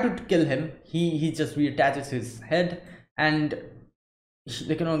they try to kill him, he just reattaches his head, and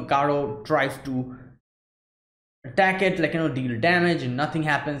like, Garo tries to attack it, like, deal damage, and nothing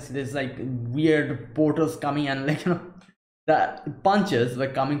happens. There's like weird portals coming, and, like, the punches were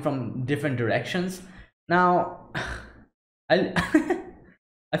coming from different directions. Now I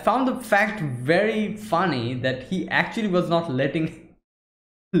I found the fact very funny that he actually was not letting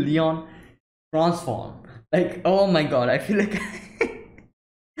Leon transform. Like, oh my god, I feel like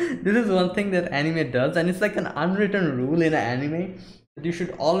this is one thing that anime does, and it's like an unwritten rule in an anime, that you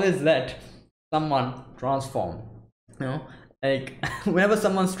should always let someone transform. Like, whenever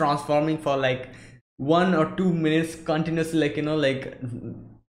someone's transforming for like 1 or 2 minutes continuously, like, like,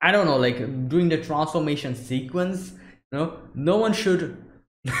 I don't know, like, doing the transformation sequence, no one should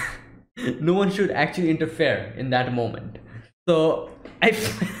no one should actually interfere in that moment. So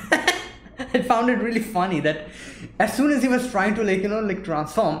I found it really funny that as soon as he was trying to like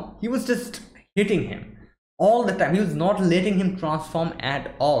transform, he was just hitting him all the time. He was not letting him transform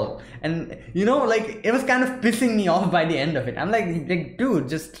at all. And like it was kind of pissing me off by the end of it. I'm like dude,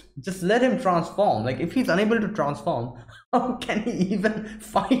 just let him transform. Like if he's unable to transform, how can he even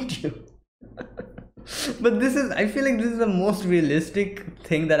fight you? But I feel like this is the most realistic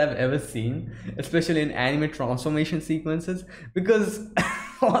thing that I've ever seen, especially in anime transformation sequences, because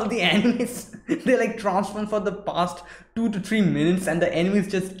all the enemies, they like transform for the past 2 to 3 minutes, and the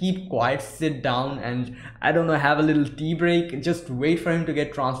enemies just keep quiet, sit down, and I don't know, have a little tea break, just wait for him to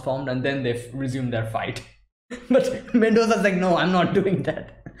get transformed, and then they resume their fight. But Mendoza's like, no, I'm not doing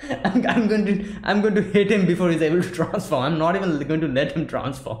that. I'm going to hit him before he's able to transform. I'm not even going to let him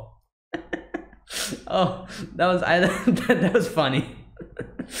transform. Oh, that was that was funny.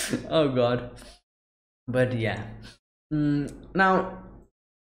 Oh god. But yeah, now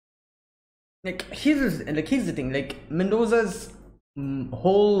like here's the thing, like Mendoza's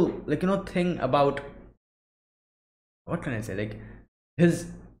whole thing about, what can I say, like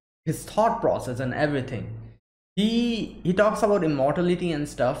his thought process and everything. He talks about immortality and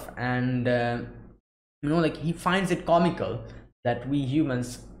stuff, and like he finds it comical that we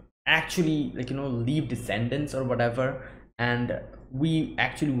humans actually leave descendants or whatever, and we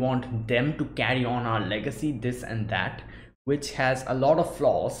actually want them to carry on our legacy, this and that, which has a lot of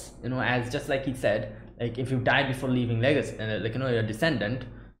flaws, as just like he said, like if you die before leaving legacy, your descendant,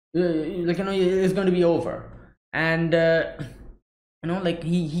 it's going to be over. And like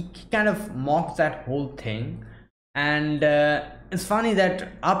he kind of mocks that whole thing. And it's funny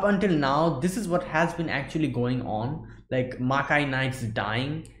that up until now, this is what has been actually going on, like Makai Knights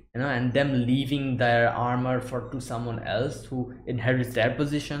dying, and them leaving their armor to someone else who inherits their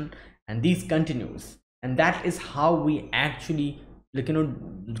position, and this continues. And that is how we actually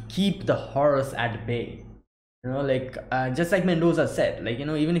keep the horrors at bay. Just like Mendoza said,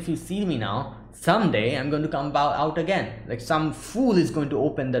 even if you see me now, someday I'm going to come out again. Like some fool is going to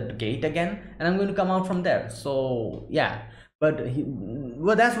open the gate again, and I'm going to come out from there. So yeah, but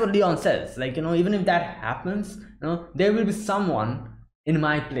that's what Leon says. Even if that happens, there will be someone in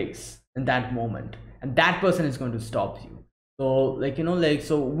my place in that moment, and that person is going to stop you. So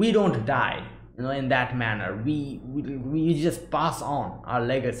so we don't die in that manner. We just pass on our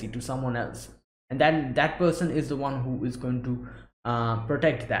legacy to someone else, and that person is the one who is going to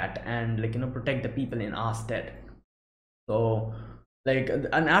protect that, and protect the people in our stead. So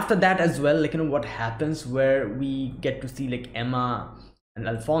and after that as well, what happens, where we get to see Emma and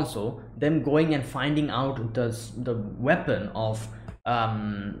Alfonso, them going and finding out the weapon of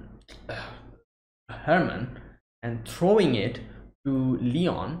Herman, and throwing it to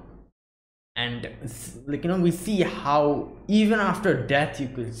Leon. And we see how even after death, you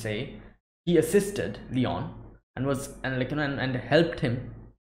could say, he assisted Leon and and helped him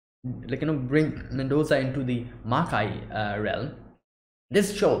bring Mendoza into the Makai realm.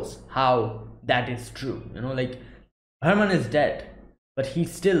 This shows how that is true. Herman is dead, but he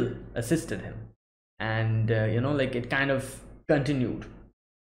still assisted him, and it kind of continued.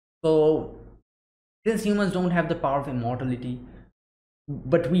 So since humans don't have the power of immortality,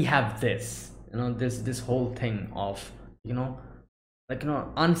 but we have this this whole thing of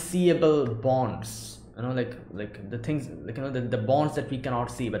unseeable bonds, the things, the bonds that we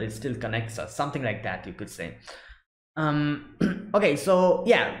cannot see, but it still connects us, something like that, you could say. Okay, so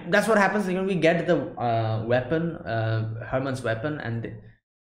yeah, that's what happens. We get the weapon, Herman's weapon, and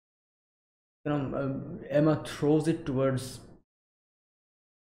Emma throws it towards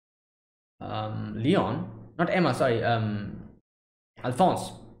Leon, not Emma, sorry,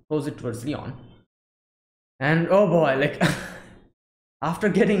 Alphonse throws it towards Leon. And oh boy, after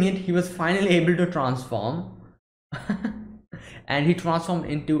getting it, he was finally able to transform. And he transformed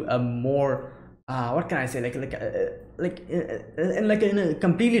into a more what can I say, in a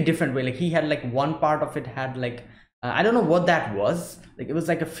completely different way. He had one part of it had I don't know what that was, it was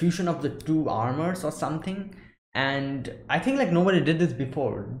like a fusion of the two armors or something. And I think nobody did this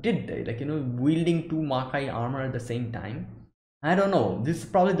before, did they? Wielding two Makai armor at the same time. I don't know, this is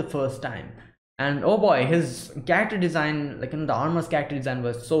probably the first time. And oh boy, his character design, the armor's character design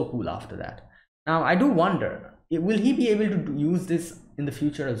was so cool after that. Now I do wonder, will he be able to use this in the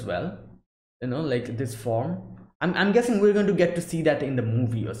future as well, this form? I'm guessing we're going to get to see that in the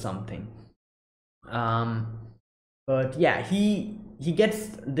movie or something. But yeah, he gets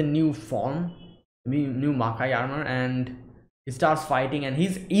the new form, new Makai armor, and he starts fighting, and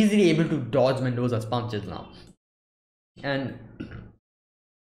he's easily able to dodge Mendoza's punches now. And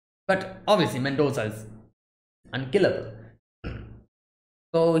but obviously Mendoza is unkillable.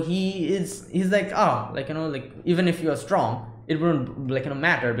 So he's like, oh, like, like, even if you are strong, it wouldn't, like,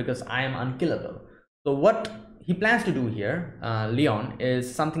 matter, because I am unkillable. So what he plans to do here, Leon,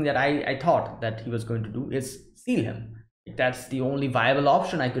 is something that I thought that he was going to do, is seal him. That's the only viable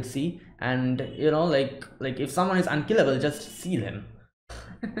option I could see. And like if someone is unkillable, just seal him.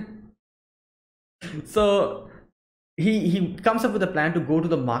 So he comes up with a plan to go to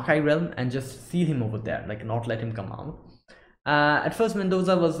the Makai realm and just seal him over there, like not let him come out. At first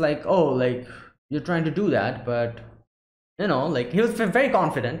Mendoza was like, oh, like, you're trying to do that, but like, he was very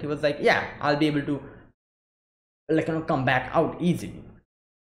confident. He was like, yeah, I'll be able to, like, come back out easily.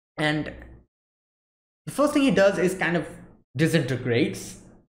 And the first thing he does is kind of disintegrates,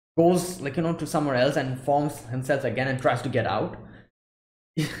 goes, like, to somewhere else and forms himself again and tries to get out.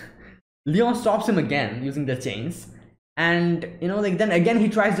 Leon stops him again using the chains, and like, then again he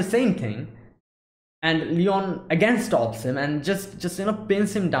tries the same thing, and Leon again stops him and just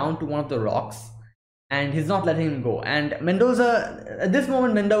pins him down to one of the rocks, and he's not letting him go. And Mendoza, at this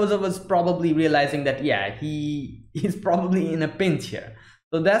moment, Mendoza was probably realizing that, yeah, he's probably in a pinch here.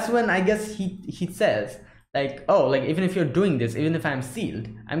 So that's when I guess he says, like, oh, like, even if you're doing this, even if I'm sealed,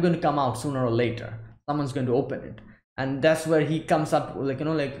 I'm going to come out sooner or later. Someone's going to open it. And that's where he comes up, like,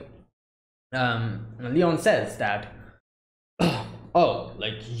 Leon says that, oh,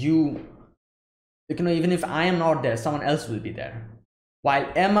 like, you even if I am not there, someone else will be there.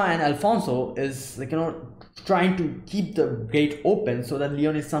 While Emma and Alfonso is, like, trying to keep the gate open so that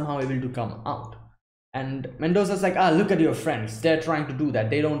Leon is somehow able to come out. And Mendoza's like, look at your friends, they're trying to do that,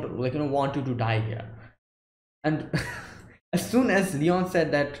 they don't, like, want you to die here. And as soon as Leon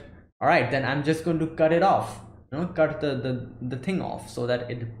said that, all right, then I'm just going to cut it off, cut the thing off so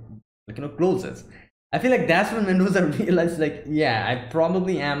that it, like, closes. I feel like that's when Mendoza realized, like, yeah, I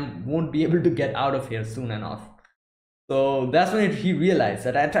probably won't be able to get out of here soon enough. So that's when he realized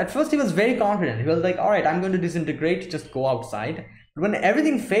that. At first he was very confident. He was like, all right, I'm going to disintegrate, just go outside. But when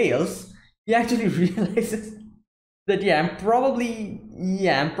everything fails, he actually realizes that, yeah, I'm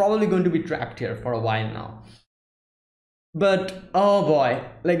probably going to be trapped here for a while now. But oh boy,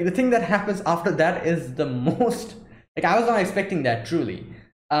 like, the thing that happens after that is the most, like, I was not expecting that, truly.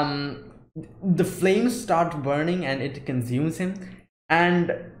 The flames start burning and it consumes him,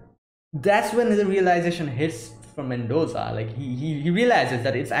 and that's when the realization hits for Mendoza. Like, he realizes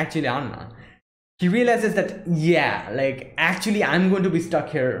that it's actually Anna. He realizes that, yeah, like, actually I'm going to be stuck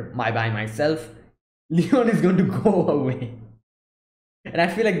here by myself. Leon is going to go away. And I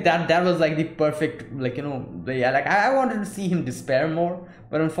feel like that was like the perfect, like, yeah, like, I wanted to see him despair more,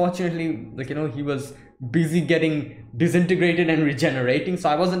 but unfortunately, like, he was busy getting disintegrated and regenerating, so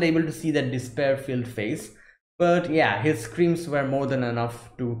I wasn't able to see that despair filled face. But yeah, his screams were more than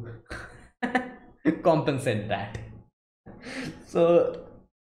enough to compensate that. So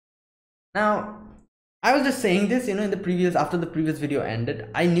now, I was just saying this, in the previous, after the previous video ended,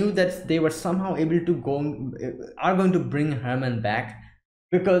 I knew that they were somehow able to are going to bring Herman back,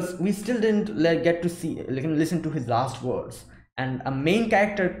 because we still didn't get to see, like, listen to his last words. And a main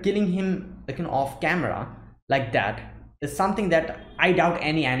character killing him, like, off camera like that is something that I doubt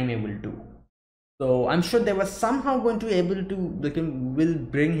any anime will do. So I'm sure they were somehow going to be able to, like, will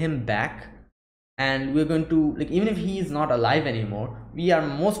bring him back, and we're going to, like, even if he is not alive anymore, we are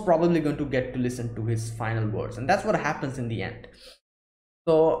most probably going to get to listen to his final words, and that's what happens in the end.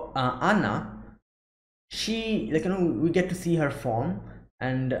 So Anna, she, like, we get to see her form,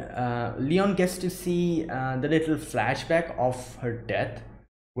 and Leon gets to see the little flashback of her death,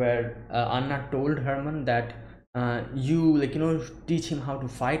 where Anna told Herman that, you, like, teach him how to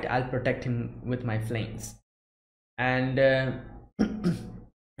fight, I'll protect him with my flames. And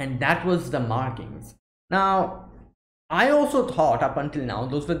and that was the markings. Now, I also thought up until now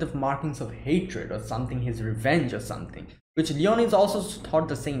those were the markings of hatred or something, his revenge or something, which Leonis also thought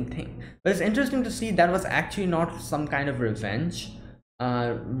the same thing. But it's interesting to see that was actually not some kind of revenge.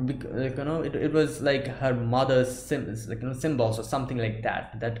 Like, it was like her mother's symbols, like, symbols or something like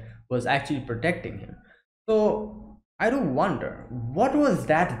that was actually protecting him. So I do wonder, what was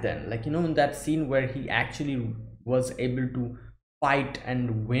that then? Like, in that scene where he actually was able to fight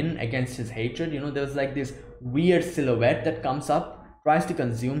and win against his hatred, there was like this weird silhouette that comes up, tries to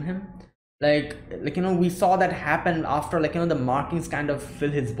consume him. Like, we saw that happen after, like, the markings kind of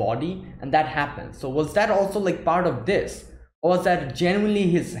fill his body, and that happened. So was that also, like, part of this? Or was that genuinely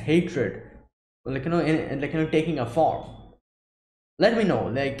his hatred, like, taking a form? Let me know.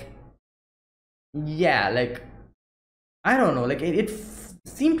 Like, yeah, like, I don't know, like, it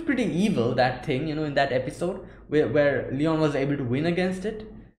seemed pretty evil, that thing, in that episode where Leon was able to win against it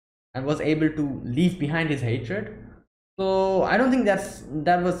and was able to leave behind his hatred. So I don't think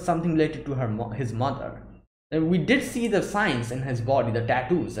that was something related to his mother. We did see the signs in his body, the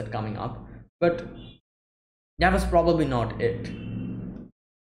tattoos that coming up, but that was probably not it.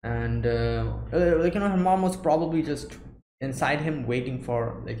 And like, her mom was probably just inside him waiting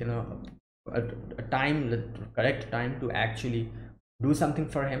for, like, a time, the correct time to actually do something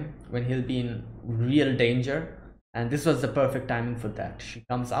for him when he'll be in real danger. And this was the perfect timing for that. She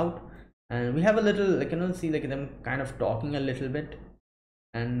comes out, and we have a little, like, see, like, them kind of talking a little bit.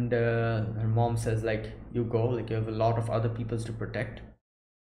 And her mom says, like, you go, like, you have a lot of other peoples to protect.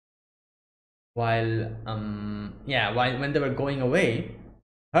 While yeah, while when they were going away,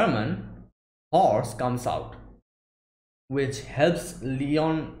 Herman horse comes out, which helps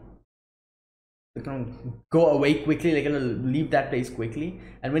Leon go away quickly, like, leave that place quickly.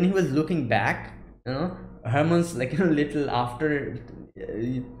 And when he was looking back, Herman's, like, little after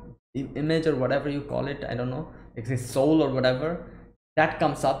image, or whatever you call it, I don't know, like his soul or whatever, that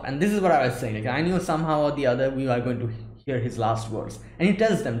comes up. And this is what I was saying, like, I knew somehow or the other we are going to hear his last words. And he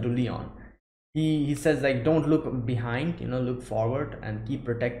tells them to Leon, he says, like, don't look behind, look forward and keep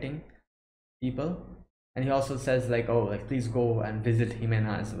protecting people. And he also says, like, oh, like, please go and visit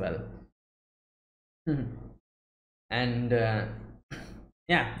Jimena as well. And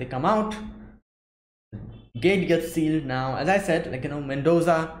yeah, they come out, gate gets sealed. Now, as I said, like,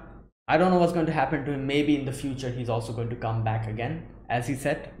 Mendoza, I don't know what's going to happen to him. Maybe in the future he's also going to come back again, as he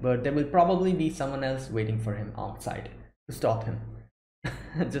said, but there will probably be someone else waiting for him outside to stop him.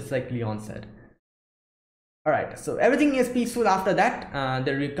 Just like Leon said. All right, so everything is peaceful after that.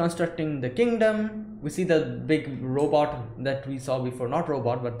 They're reconstructing the kingdom. We see the big robot that we saw before, not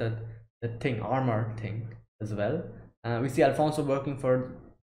robot, but the thing, armor thing as well. We see Alfonso working for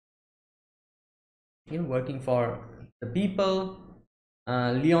the people.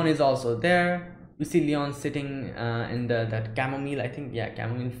 Leon is also there. We see Leon sitting in that chamomile, I think, yeah,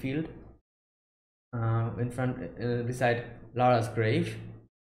 chamomile field, in front, beside Lara's grave.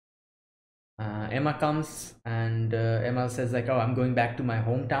 Emma comes, and Emma says, like, oh, I'm going back to my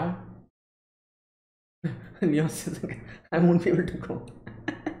hometown. Leon says, like, I won't be able to go.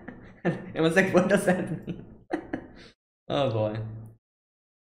 And Emma's like, what does that mean? Oh boy.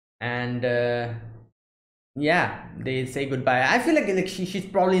 And yeah, they say goodbye. I feel like she's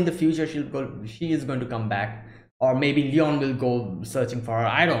probably in the future she is going to come back, or maybe Leon will go searching for her,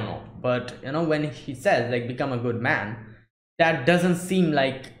 I don't know. But when she says, like, become a good man, that doesn't seem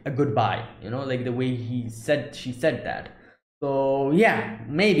like a goodbye, like the way she said that. So yeah,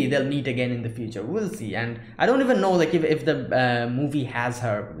 maybe they'll meet again in the future, we'll see. And I don't even know, like, if the movie has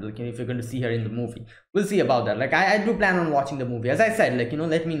her, like, if you're going to see her in the movie, we'll see about that. Like, I do plan on watching the movie, as I said, like,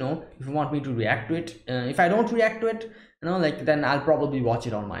 let me know if you want me to react to it. If I don't react to it, like, then I'll probably watch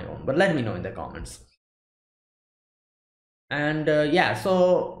it on my own, but let me know in the comments. And yeah,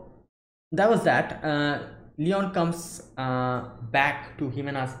 so that was that. Leon comes back to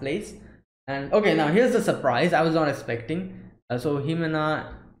Jimena's place, and okay, now here's the surprise I was not expecting. So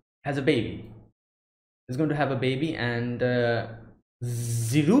Jimena has a baby. Is going to have a baby, and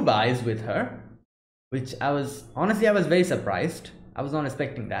Ziruba is with her, which I was very surprised. I was not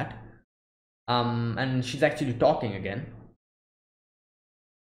expecting that. And she's actually talking again.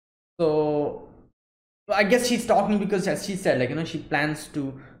 So I guess she's talking because, as she said, like, she plans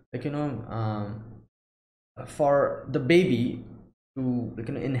to, like, for the baby to, like,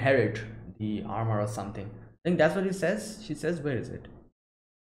 inherit the armor or something. I think that's what she says. Where is it?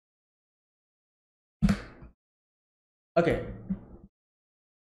 Okay.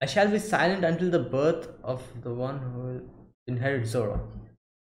 I shall be silent until the birth of the one who will inherit Zoro.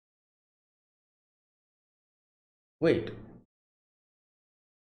 Wait,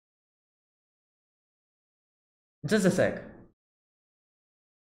 just a sec.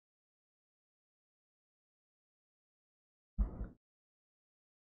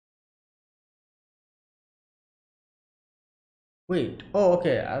 Wait. Oh,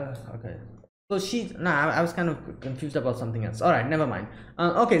 okay. Okay. So I was kind of confused about something else. All right, never mind.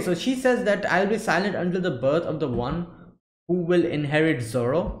 Okay, so she says that I'll be silent until the birth of the one who will inherit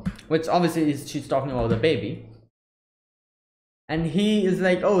Zoro, which obviously she's talking about the baby. And he is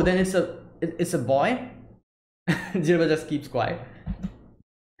like, oh, then it's a boy. Jirba just keeps quiet.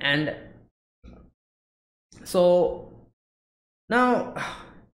 And so now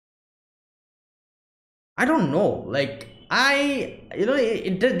I don't know, like,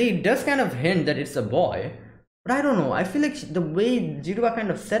 it does kind of hint that it's a boy, but I don't know. I feel like the way Jiruba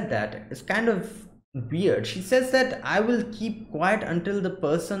kind of said that is kind of weird. She says that I will keep quiet until the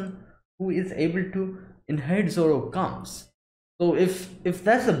person who is able to inherit Zoro comes. So if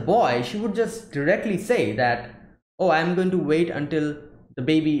that's a boy, she would just directly say that, oh, I'm going to wait until the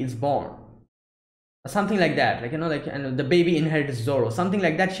baby is born, something like that, like, you know, like, and the baby inherits Zoro, something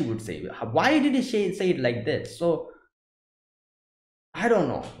like that she would say. Why did he say it like this? So I don't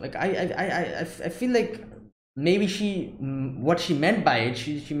know, like, I feel like maybe she, what she meant by it,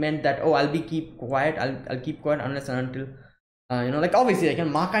 she meant that, oh, I'll keep quiet, I'll keep quiet unless and until, you know, like, obviously, like, in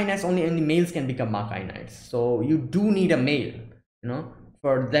Makai Knights, only males can become Makai Knights, so you do need a male, you know,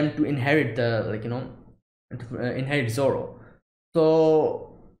 for them to inherit the, like, you know, to, inherit Zoro.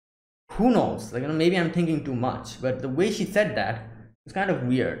 So who knows, like, you know, maybe I'm thinking too much, but the way she said that is kind of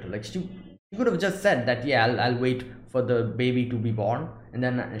weird. Like, she could have just said that, yeah, I'll wait for the baby to be born, and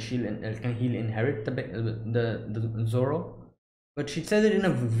then he'll inherit the Zoro. But she said it in a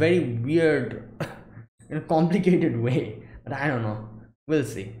very weird, in a complicated way. But I don't know. We'll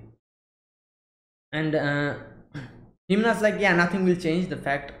see. And Himena's like, yeah, nothing will change the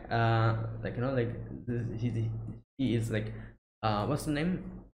fact, like, you know, like, he is like, what's the name?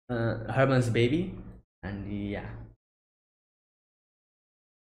 Herman's baby. And yeah.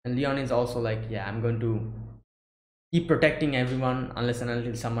 And Leon is also like, yeah, I'm going to keep protecting everyone unless and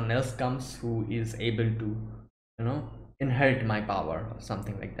until someone else comes who is able to, you know, inherit my power, or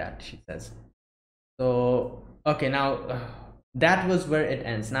something like that, she says. So okay, now that was where it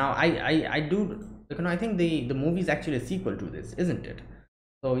ends. Now I do, you know, I think the movie is actually a sequel to this, isn't it?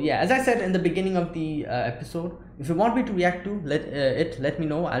 So yeah, as I said in the beginning of the episode, if you want me to react to let me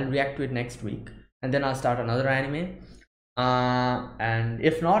know. I'll react to it next week, and then I'll start another anime. And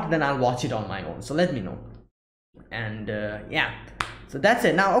if not, then I'll watch it on my own. So let me know. And yeah, so that's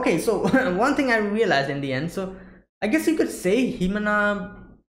it. Now, okay, so one thing I realized in the end, so I guess you could say Himena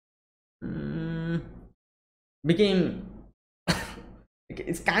became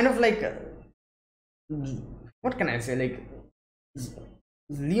it's kind of like what can I say, like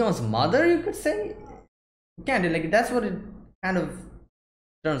Leon's mother, you could say. You can't, like, that's what it kind of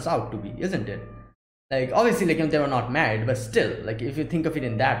turns out to be, isn't it? Like, obviously, like, they were not married, but still, like, if you think of it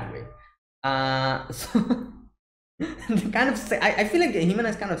in that way, so kind of say, I feel like Himena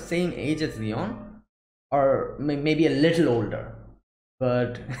is kind of same age as Leon, or maybe a little older,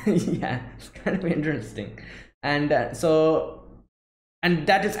 but yeah, it's kind of interesting. And so, and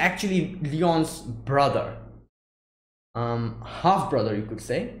that is actually Leon's brother, half brother, you could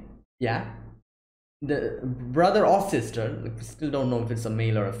say. Yeah, the brother or sister, like, we still don't know if it's a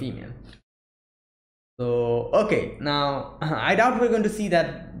male or a female. So okay, now I doubt we're going to see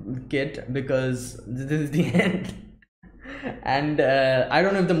that kid, because this is the end. And I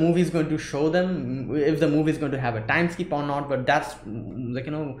don't know if the movie is going to show them, if the movie is going to have a time skip or not, but that's, like,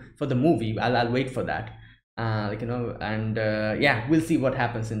 you know, for the movie, I'll wait for that, like, you know. And yeah, we'll see what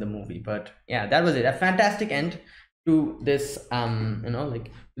happens in the movie. But yeah, that was it, a fantastic end to this, you know,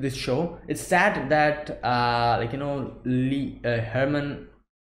 like, this show. It's sad that like, you know, Herman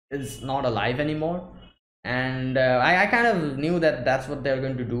is not alive anymore. And I kind of knew that that's what they're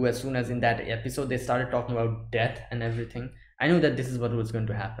going to do. As soon as in that episode they started talking about death and everything, I knew that this is what was going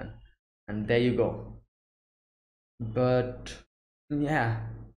to happen. And there you go. But yeah,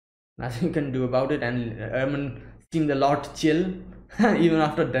 nothing you can do about it. And Herman seemed a lot chill even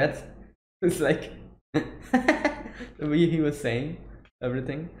after death. It's like the way he was saying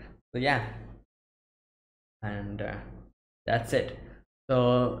everything. So yeah, and that's it.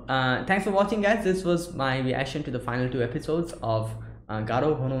 So thanks for watching, guys. This was my reaction to the final 2 episodes of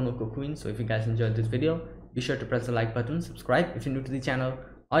Garo, Honoo no Kokuin. So if you guys enjoyed this video, be sure to press the like button, subscribe if you're new to the channel,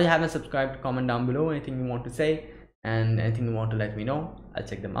 or you haven't subscribed. Comment down below anything you want to say and anything you want to let me know. I'll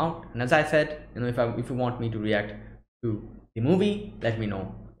check them out. And as I said, you know, if you want me to react to the movie, let me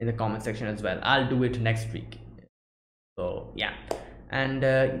know in the comment section as well. I'll do it next week. So yeah.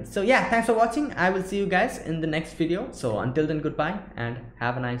 And so yeah, thanks for watching. I will see you guys in the next video. So until then, goodbye and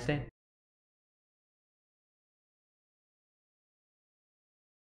have a nice day.